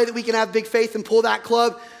another way that we can have big faith and pull that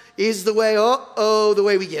club is the way, the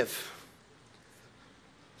way we give.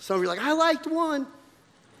 Some of you are like, I liked one.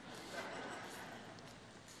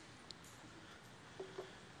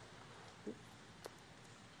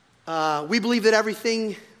 We believe that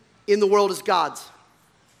everything in the world is God's.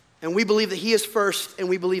 And we believe that He is first, and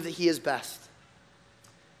we believe that He is best.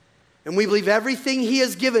 And we believe everything He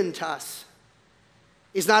has given to us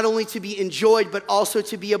is not only to be enjoyed, but also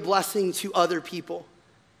to be a blessing to other people.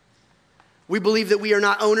 We believe that we are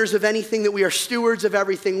not owners of anything, that we are stewards of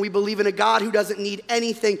everything. We believe in a God who doesn't need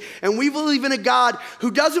anything. And we believe in a God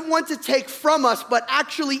who doesn't want to take from us, but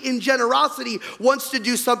actually in generosity wants to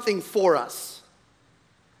do something for us.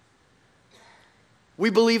 We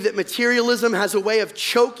believe that materialism has a way of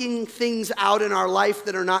choking things out in our life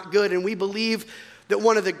that are not good. And we believe that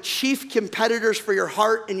one of the chief competitors for your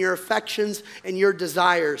heart and your affections and your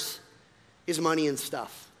desires is money and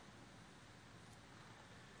stuff.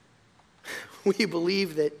 We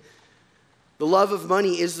believe that the love of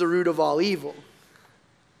money is the root of all evil.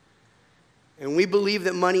 And we believe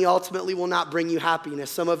that money ultimately will not bring you happiness.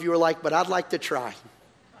 Some of you are like, but I'd like to try.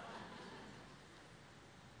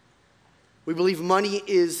 We believe money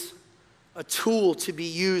is a tool to be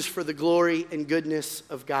used for the glory and goodness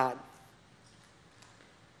of God.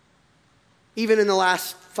 Even in the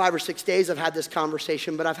last 5 or 6 days, I've had this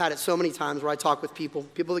conversation, but I've had it so many times where I talk with people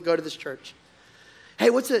that go to this church. Hey,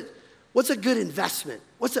 what's a good investment?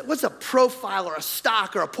 What's a profile or a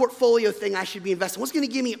stock or a portfolio thing I should be investing? What's going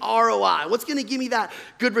to give me ROI? What's going to give me that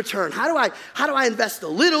good return? How do I invest a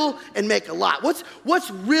little and make a lot?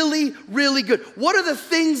 What's really, really good? What are the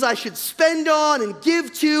things I should spend on and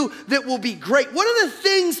give to that will be great? What are the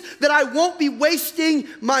things that I won't be wasting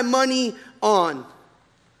my money on?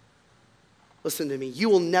 Listen to me, you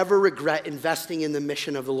will never regret investing in the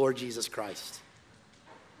mission of the Lord Jesus Christ.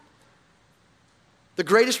 The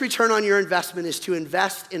greatest return on your investment is to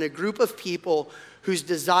invest in a group of people whose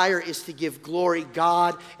desire is to give glory,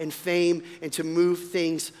 God, and fame, and to move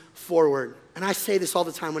things forward. And I say this all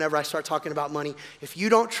the time whenever I start talking about money. If you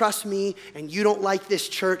don't trust me and you don't like this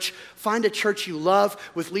church, find a church you love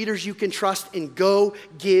with leaders you can trust and go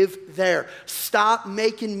give there. Stop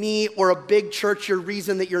making me or a big church your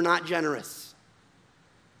reason that you're not generous.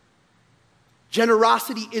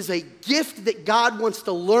 Generosity is a gift that God wants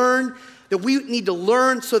to learn, that we need to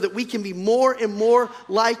learn so that we can be more and more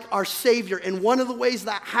like our Savior. And one of the ways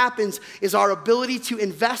that happens is our ability to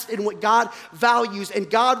invest in what God values. And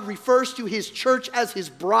God refers to his church as his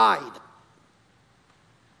bride.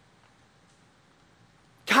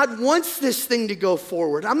 God wants this thing to go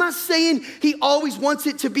forward. I'm not saying he always wants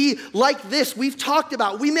it to be like this. We've talked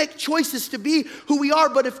about, we make choices to be who we are.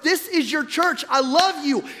 But if this is your church, I love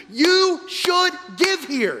you. You should give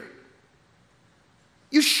here.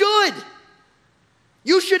 You should.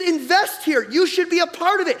 You should invest here. You should be a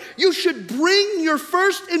part of it. You should bring your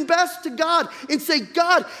first and best to God and say,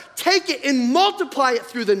 God, take it and multiply it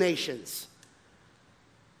through the nations.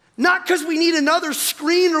 Not because we need another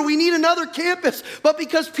screen or we need another campus, but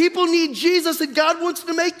because people need Jesus and God wants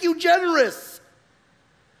to make you generous.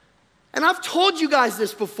 And I've told you guys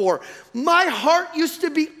this before. My heart used to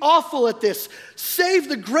be awful at this, save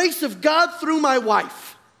the grace of God through my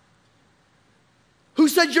wife, who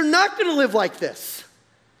said, you're not going to live like this.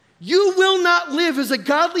 You will not live as a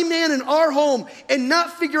godly man in our home and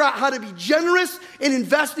not figure out how to be generous and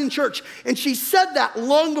invest in church. And she said that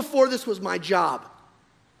long before this was my job.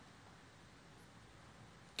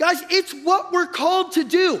 Guys, it's what we're called to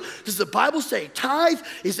do. Does the Bible say tithe?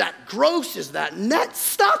 Is that gross? Is that net?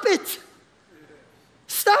 Stop it.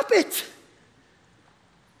 Stop it.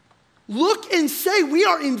 Look and say we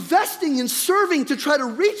are investing and serving to try to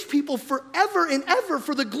reach people forever and ever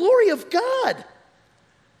for the glory of God.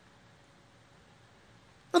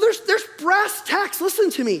 Now there's brass tacks. Listen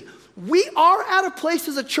to me. We are at a place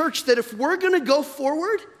as a church that if we're going to go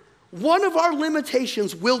forward, one of our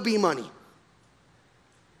limitations will be money.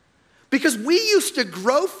 Because we used to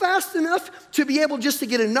grow fast enough to be able just to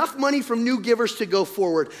get enough money from new givers to go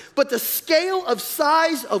forward. But the scale of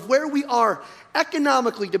size of where we are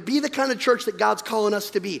economically to be the kind of church that God's calling us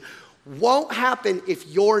to be won't happen if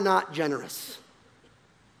you're not generous.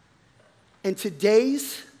 And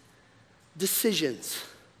today's decisions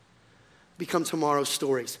become tomorrow's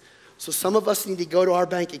stories. So some of us need to go to our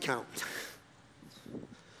bank account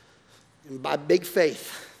and by big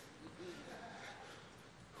faith,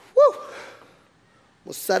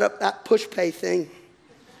 we'll set up that push pay thing.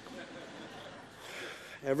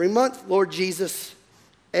 Every month, Lord Jesus,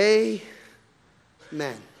 amen.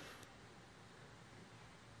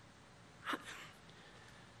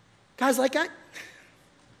 Guys,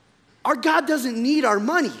 our God doesn't need our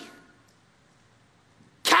money.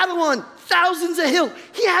 Cattle on thousands of hills,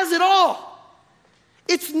 he has it all.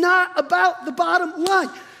 It's not about the bottom line.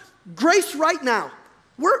 Grace right now,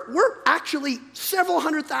 we're actually several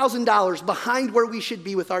 $100,000 behind where we should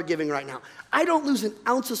be with our giving right now. I don't lose an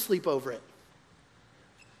ounce of sleep over it.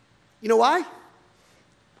 You know why?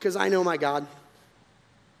 Because I know my God.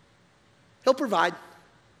 He'll provide.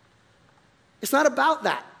 It's not about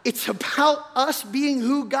that. It's about us being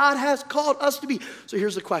who God has called us to be. So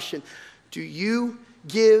here's the question. Do you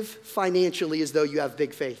give financially as though you have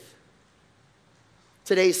big faith?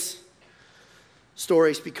 Today's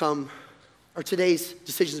stories become, or today's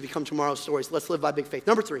decisions become tomorrow's stories. Let's live by big faith.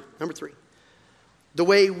 Number three, the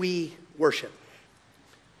way we worship.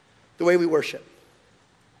 The way we worship.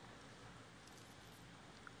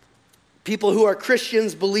 People who are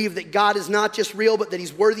Christians believe that God is not just real, but that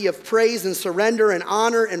he's worthy of praise and surrender and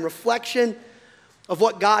honor and reflection of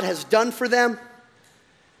what God has done for them.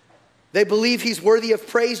 They believe he's worthy of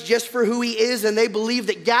praise just for who he is, and they believe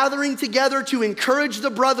that gathering together to encourage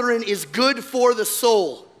the brethren is good for the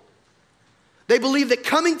soul. They believe that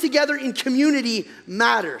coming together in community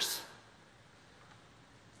matters.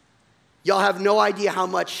 Y'all have no idea how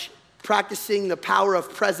much practicing the power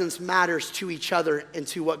of presence matters to each other and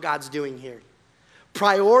to what God's doing here.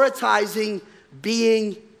 Prioritizing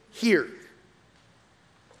being here.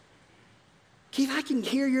 Keith, I can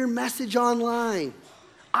hear your message online.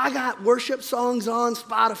 I got worship songs on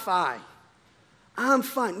Spotify. I'm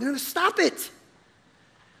fine. No, stop it.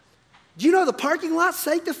 Do you know the parking lot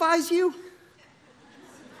sanctifies you?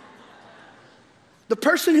 The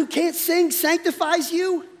person who can't sing sanctifies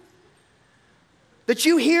you. That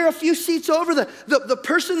you hear a few seats over, the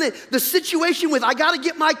person that the situation with, I got to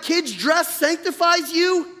get my kids dressed, sanctifies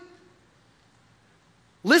you.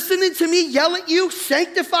 Listening to me yell at you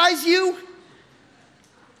sanctifies you.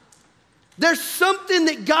 There's something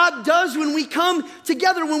that God does when we come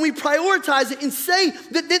together, when we prioritize it and say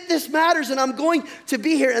that this matters and I'm going to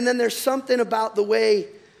be here. And then there's something about the way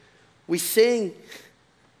We sing.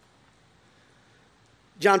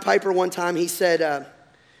 John Piper one time, he said,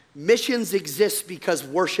 missions exist because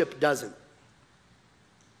worship doesn't.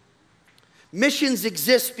 Missions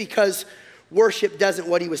exist because worship doesn't.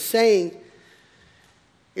 What he was saying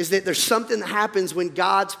is that there's something that happens when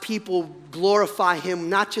God's people glorify him,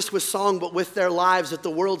 not just with song, but with their lives that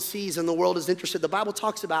the world sees and the world is interested. The Bible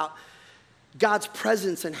talks about God's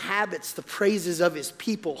presence inhabits the praises of his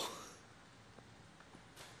people.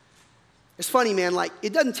 It's funny, man, like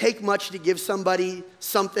it doesn't take much to give somebody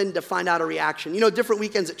something to find out a reaction. You know, different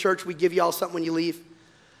weekends at church, we give you all something when you leave.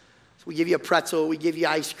 So we give you a pretzel, we give you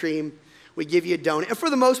ice cream, we give you a donut. And for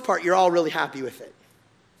the most part, you're all really happy with it.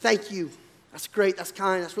 Thank you. That's great, that's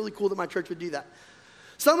kind, that's really cool that my church would do that.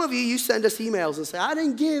 Some of you, you send us emails and say, I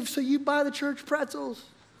didn't give, so you buy the church pretzels.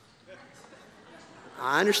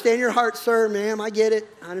 I understand your heart, sir, ma'am, I get it,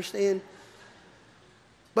 I understand.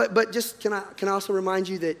 But just, can I also remind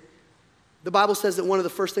you that the Bible says that one of the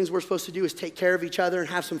first things we're supposed to do is take care of each other and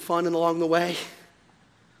have some fun along the way.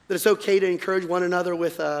 That it's okay to encourage one another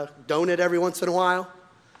with a donut every once in a while.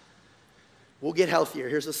 We'll get healthier.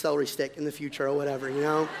 Here's a celery stick in the future or whatever, you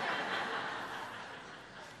know.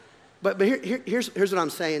 But here's what I'm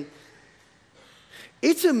saying.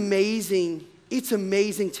 It's amazing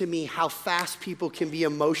to me how fast people can be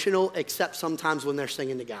emotional, except sometimes when they're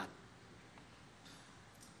singing to God.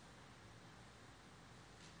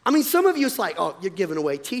 I mean, some of you, it's like, oh, you're giving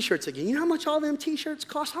away t-shirts again. You know how much all them t-shirts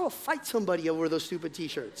cost? I will fight somebody over those stupid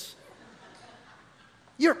t-shirts.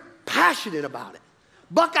 You're passionate about it.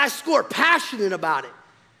 Buckeyes score, passionate about it.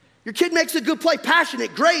 Your kid makes a good play,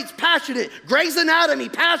 passionate. Grades, passionate. Grey's Anatomy,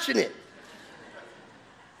 passionate.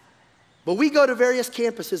 But we go to various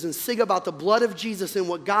campuses and sing about the blood of Jesus and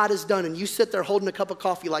what God has done, and you sit there holding a cup of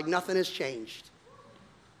coffee like nothing has changed.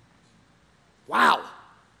 Wow.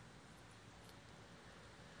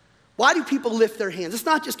 Why do people lift their hands? It's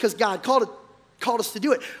not just because God called us to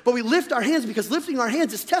do it, but we lift our hands because lifting our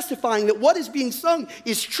hands is testifying that what is being sung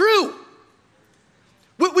is true.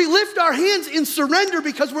 We lift our hands in surrender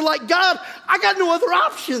because we're like, God, I got no other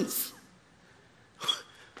options.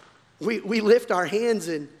 We lift our hands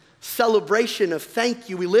in celebration of thank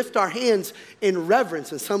you. We lift our hands in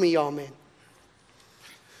reverence. And some of y'all, man,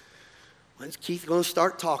 when's Keith going to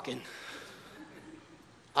start talking?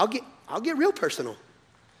 I'll get real personal.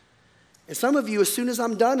 And some of you, as soon as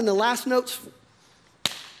I'm done and the last note's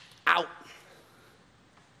out.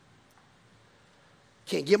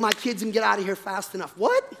 Can't get my kids and get out of here fast enough.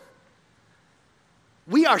 What?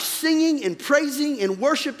 We are singing and praising and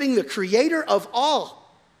worshiping the creator of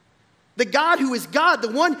all. The God who is God,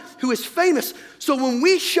 the one who is famous. So when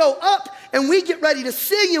we show up and we get ready to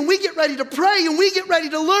sing and we get ready to pray and we get ready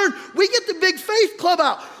to learn, we get the big faith club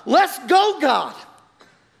out. Let's go, God.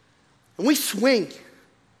 And we swing.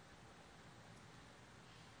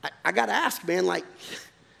 I got to ask, man, like,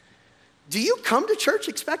 do you come to church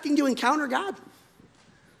expecting to encounter God?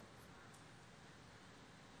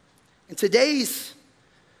 And today's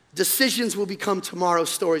decisions will become tomorrow's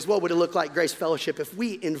stories. What would it look like, Grace Fellowship, if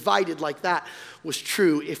we invited like that was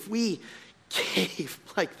true, if we gave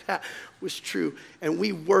like that was true, and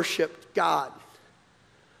we worshiped God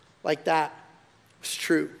like that was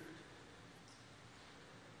true?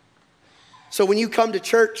 So when you come to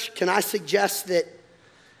church, can I suggest that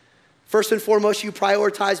first and foremost, you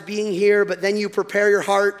prioritize being here, but then you prepare your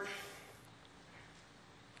heart,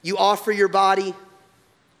 you offer your body,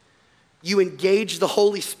 you engage the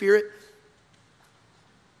Holy Spirit.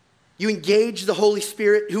 You engage the Holy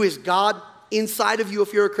Spirit, who is God, inside of you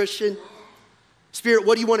if you're a Christian. Spirit,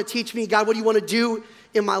 what do you want to teach me? God, what do you want to do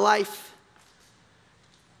in my life?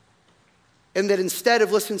 And that instead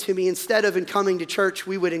of, listen to me, instead of in coming to church,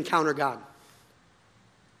 we would encounter God.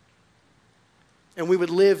 And we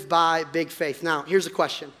would live by big faith. Now, here's a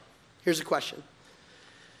question.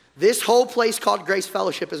 This whole place called Grace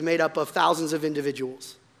Fellowship is made up of thousands of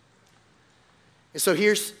individuals. And so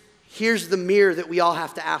here's the mirror that we all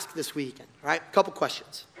have to ask this weekend, all right? A couple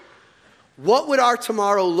questions. What would our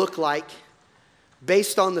tomorrow look like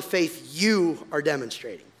based on the faith you are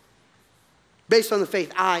demonstrating? Based on the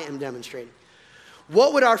faith I am demonstrating.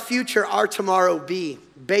 What would our future, our tomorrow be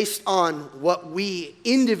based on what we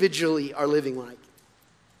individually are living like?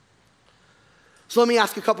 So let me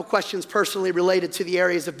ask a couple questions personally related to the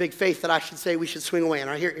areas of big faith that I should say we should swing away in.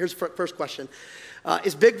 All right, here's the first question.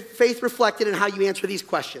 Is big faith reflected in how you answer these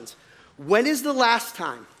questions? When is the last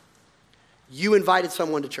time you invited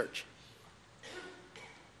someone to church?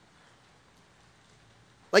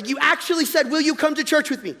 Like you actually said, will you come to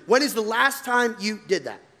church with me? When is the last time you did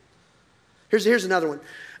that? Here's another one.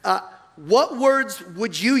 What words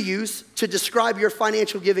would you use to describe your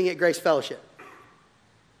financial giving at Grace Fellowship?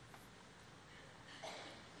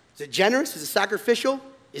 Is it generous? Is it sacrificial?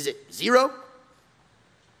 Is it zero?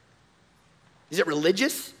 Is it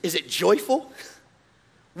religious? Is it joyful?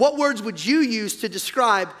 What words would you use to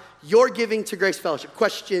describe your giving to Grace Fellowship?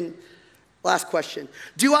 Last question.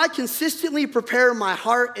 Do I consistently prepare my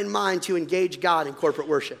heart and mind to engage God in corporate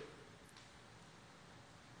worship?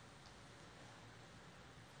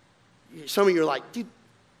 Some of you are like, dude,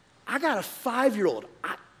 I got a 5-year-old.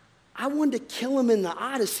 I wanted to kill him in the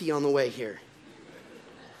Odyssey on the way here.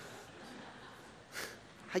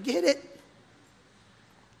 I get it.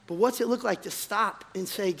 But what's it look like to stop and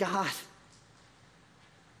say, God,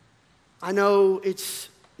 I know it's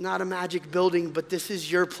not a magic building, but this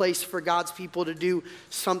is your place for God's people to do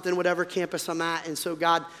something, whatever campus I'm at. And so,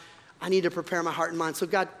 God, I need to prepare my heart and mind. So,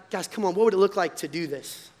 God, guys, come on, what would it look like to do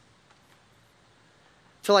this?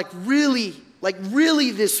 To really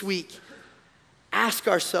this week, ask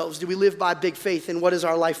ourselves, do we live by big faith, and what is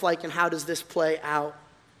our life like, and how does this play out?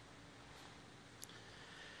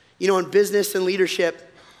 You know, in business and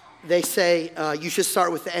leadership, they say you should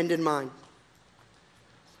start with the end in mind.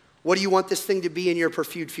 What do you want this thing to be in your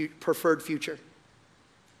preferred future?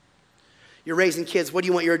 You're raising kids. What do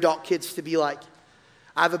you want your adult kids to be like?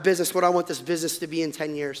 I have a business. What do I want this business to be in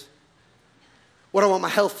 10 years? What do I want my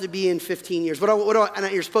health to be in 15 years?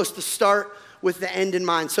 And you're supposed to start with the end in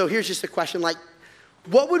mind. So here's just a question, like,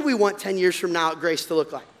 what would we want 10 years from now at Grace to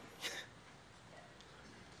look like?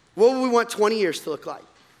 What would we want 20 years to look like?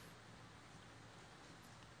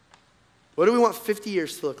 What do we want 50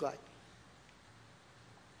 years to look like?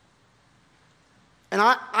 And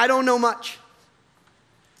I don't know much,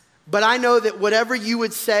 but I know that whatever you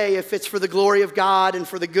would say, if it's for the glory of God and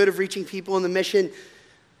for the good of reaching people in the mission,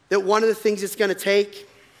 that one of the things it's going to take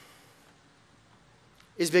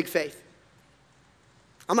is big faith.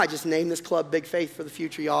 I might just name this club Big Faith for the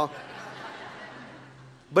future, y'all.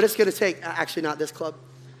 But it's going to take, actually not this club.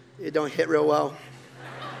 It don't hit real well.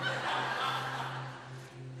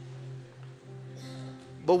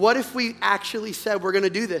 But what if we actually said we're going to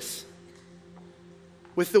do this?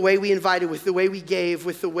 With the way we invited, with the way we gave,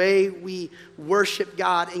 with the way we worship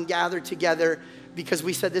God and gathered together, because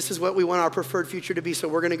we said this is what we want our preferred future to be. So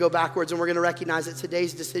we're going to go backwards, and we're going to recognize that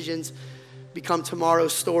today's decisions become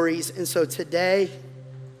tomorrow's stories. And so today,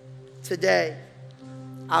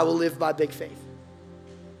 I will live by big faith.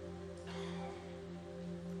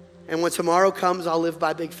 And when tomorrow comes, I'll live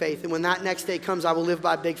by big faith. And when that next day comes, I will live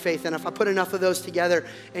by big faith. And if I put enough of those together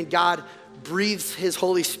and God breathes his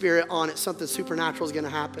Holy Spirit on it, something supernatural is going to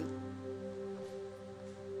happen.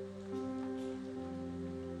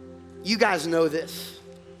 You guys know this.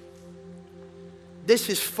 This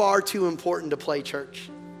is far too important to play church.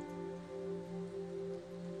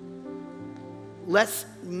 Let's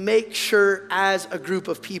make sure as a group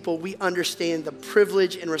of people we understand the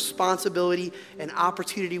privilege and responsibility and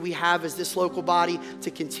opportunity we have as this local body to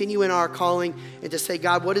continue in our calling and to say,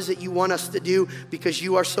 God, what is it you want us to do? Because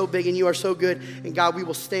you are so big and you are so good. And God, we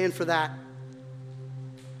will stand for that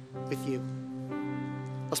with you.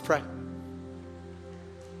 Let's pray.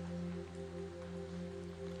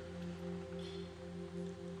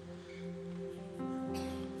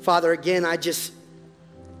 Father, again,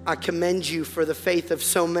 I commend you for the faith of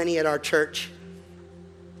so many at our church,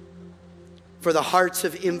 for the hearts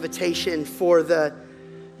of invitation, for the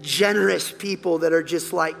generous people that are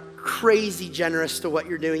just like crazy generous to what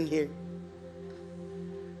you're doing here,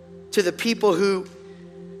 to the people who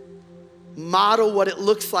model what it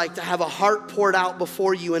looks like to have a heart poured out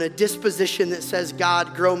before you and a disposition that says,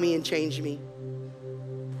 God, grow me and change me.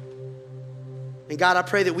 And God, I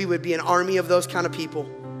pray that we would be an army of those kind of people,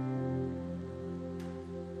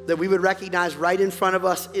 that we would recognize right in front of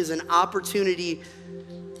us is an opportunity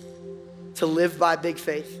to live by big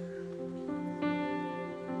faith.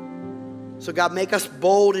 So God, make us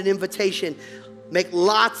bold in invitation. Make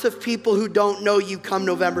lots of people who don't know you come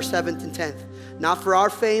November 7th and 10th. Not for our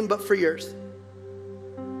fame, but for yours.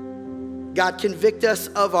 God, convict us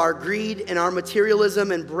of our greed and our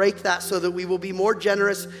materialism and break that so that we will be more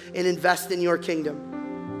generous and invest in your kingdom.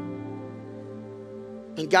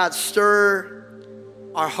 And God, stir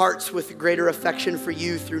our hearts with greater affection for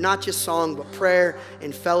you through not just song, but prayer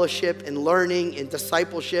and fellowship and learning and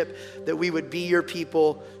discipleship, that we would be your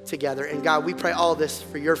people together. And God, we pray all this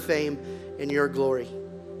for your fame and your glory.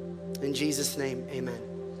 In Jesus' name, amen.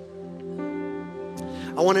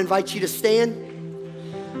 I want to invite you to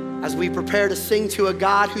stand as we prepare to sing to a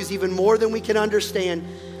God who's even more than we can understand,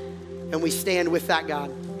 and we stand with that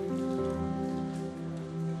God.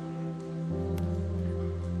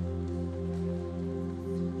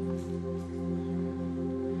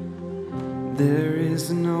 There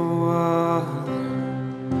is no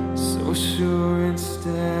other so sure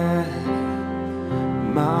instead.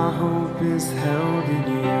 My hope is held in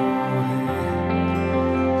your hand.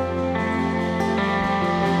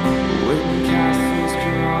 When castles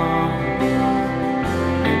crumble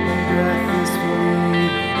and breath is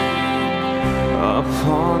weak,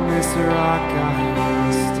 upon this rock I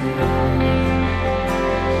will stand.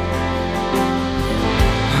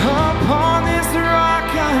 Upon this rock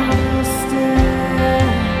I will stand.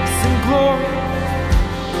 Sing glory,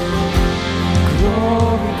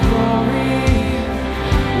 glory, glory.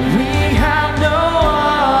 We have no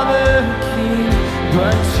other king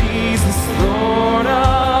but Jesus, Lord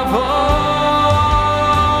of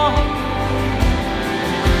all.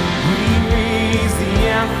 We raise the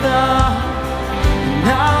anthem, and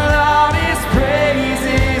our loudest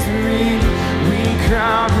praises ring. We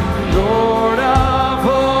crown him Lord of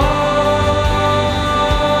all.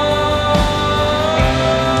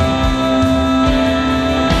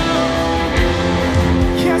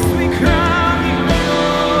 Yes, we crown you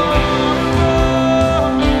Lord of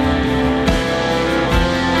all.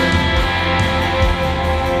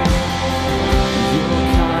 Your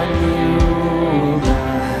kindly rule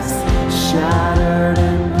has shattered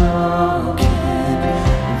and broken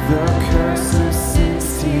the curse of sin's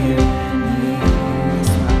tyrannies.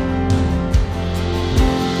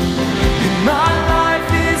 And my life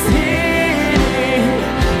is hidden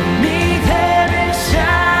beneath heaven's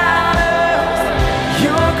shadows.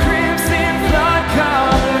 Your crimson flood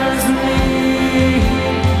covers me.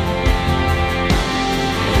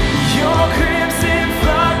 Your crimson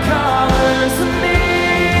flood covers me.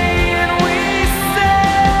 And we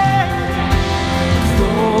say,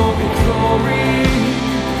 glory, glory.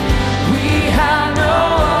 We have no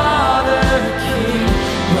other king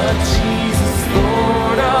but Jesus,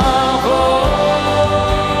 Lord of all.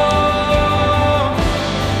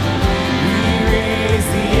 We raise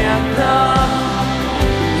the anthem,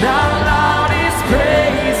 and our loudest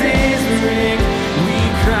praises ring. We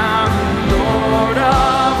crown him Lord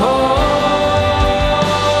of all.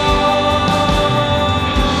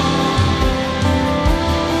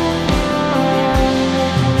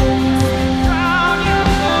 Crown you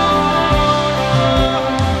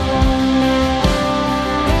Lord.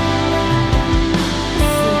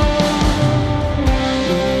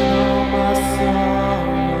 In all my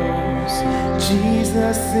sorrows,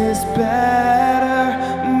 Jesus is better.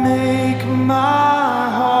 Make my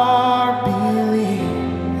heart believe.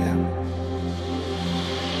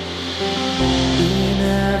 In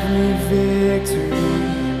every victory,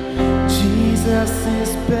 Jesus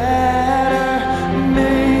is better.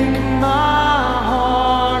 Make my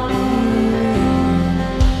heart believe.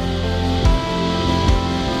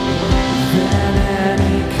 Than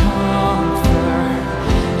any comfort,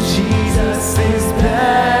 Jesus is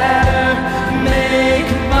better. Make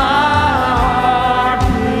my heart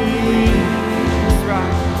believe. That's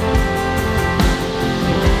right.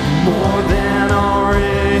 More than all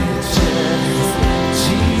riches,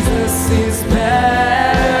 Jesus is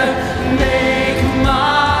better. Make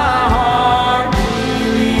my heart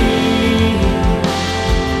believe.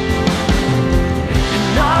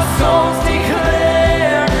 And our souls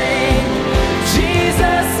declaring,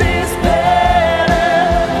 Jesus is better.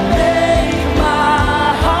 Make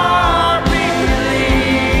my heart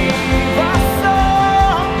believe.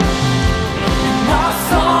 Our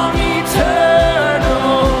song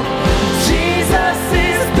eternal. Jesus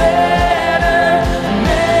is better.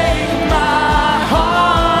 Make my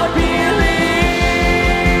heart believe.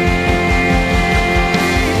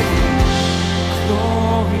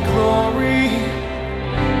 Glory, glory.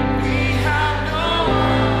 We have no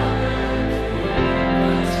other.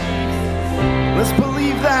 Let's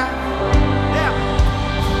believe that. Yeah.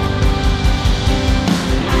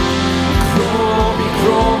 Glory,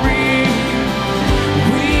 glory.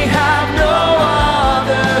 We have no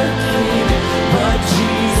other king but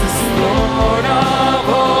Jesus, Lord of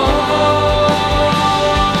all.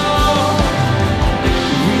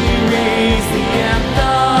 We raise the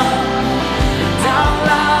anthem, and our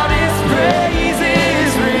loudest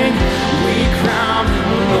praises ring. We crown him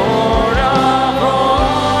Lord of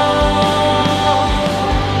all.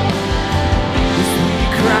 Yes, we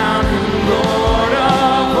crown him Lord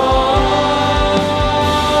of all.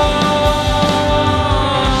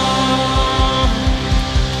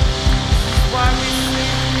 That's why we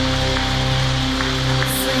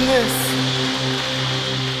sing this.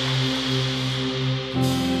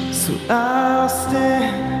 So I'll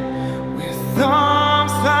stand with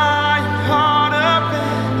arms high, heart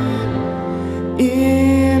abandoned,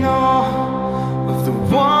 in awe of the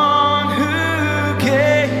one who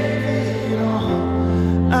gave it all.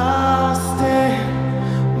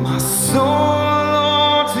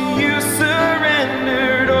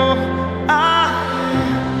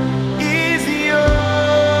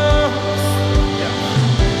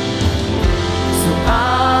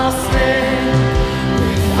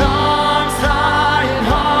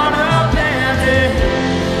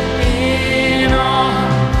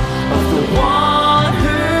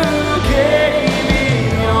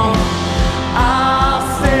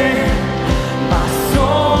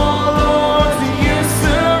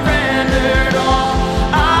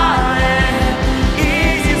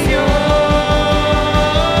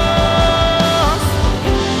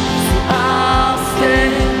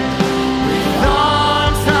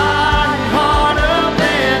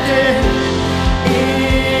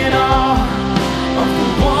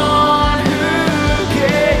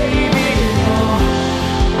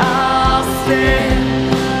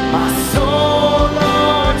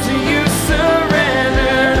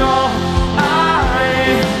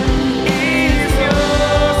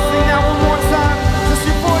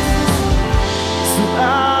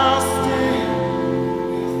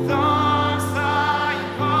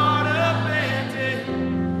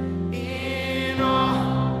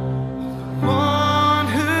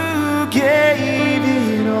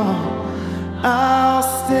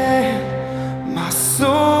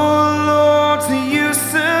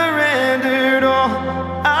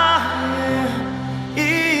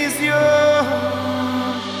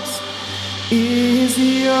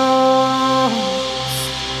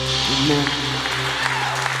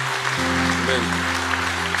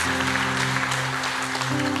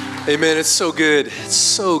 Amen. It's so good. It's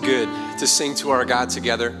so good to sing to our God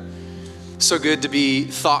together. So good to be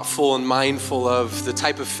thoughtful and mindful of the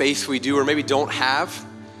type of faith we do or maybe don't have,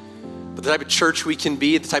 but the type of church we can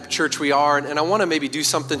be, the type of church we are. And I want to maybe do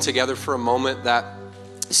something together for a moment that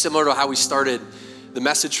is similar to how we started the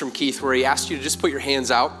message from Keith, where he asked you to just put your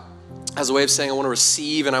hands out as a way of saying, I want to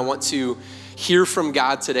receive and I want to hear from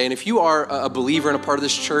God today. And if you are a believer and a part of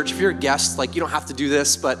this church, if you're a guest, like, you don't have to do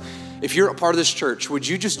this, but if you're a part of this church, would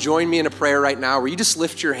you just join me in a prayer right now where you just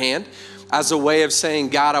lift your hand as a way of saying,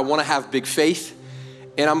 God, I want to have big faith,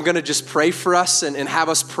 and I'm going to just pray for us and have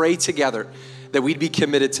us pray together that we'd be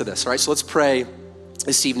committed to this. All right, so let's pray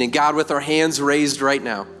this evening. God, with our hands raised right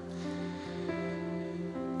now,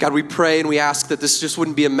 God, we pray and we ask that this just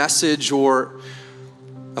wouldn't be a message or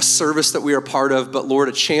a service that we are a part of, but Lord,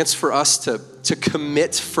 a chance for us to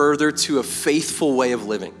commit further to a faithful way of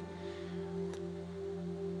living.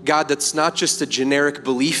 God, that's not just a generic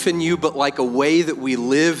belief in you, but like a way that we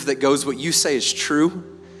live that goes what you say is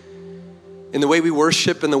true. In the way we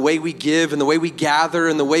worship, and the way we give, and the way we gather,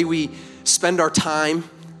 and the way we spend our time.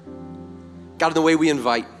 God, in the way we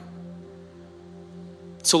invite.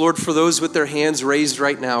 So Lord, for those with their hands raised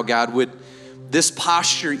right now, God, would this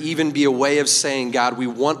posture even be a way of saying, God, we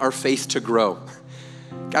want our faith to grow.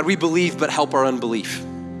 God, we believe, but help our unbelief.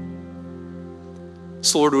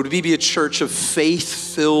 So Lord, would we be a church of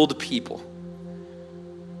faith-filled people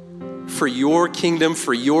for your kingdom,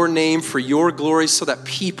 for your name, for your glory, so that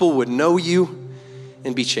people would know you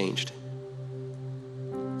and be changed.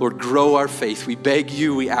 Lord, grow our faith. We beg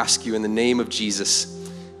you, we ask you in the name of Jesus.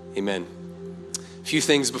 Amen. A few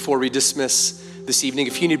things before we dismiss this evening.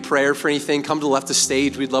 If you need prayer for anything, come to the left of the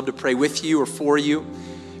stage. We'd love to pray with you or for you.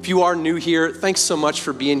 If you are new here, thanks so much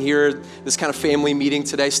for being here, this kind of family meeting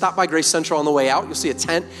today. Stop by Grace Central on the way out. You'll see a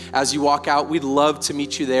tent as you walk out. We'd love to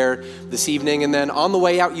meet you there this evening. And then on the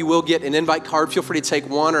way out, you will get an invite card. Feel free to take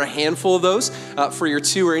one or a handful of those for your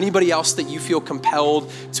two or anybody else that you feel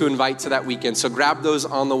compelled to invite to that weekend. So grab those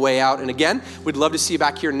on the way out. And again, we'd love to see you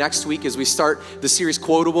back here next week as we start the series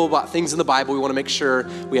Quotable about things in the Bible we want to make sure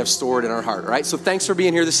we have stored in our heart. All right, so thanks for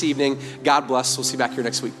being here this evening. God bless. We'll see you back here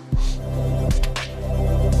next week.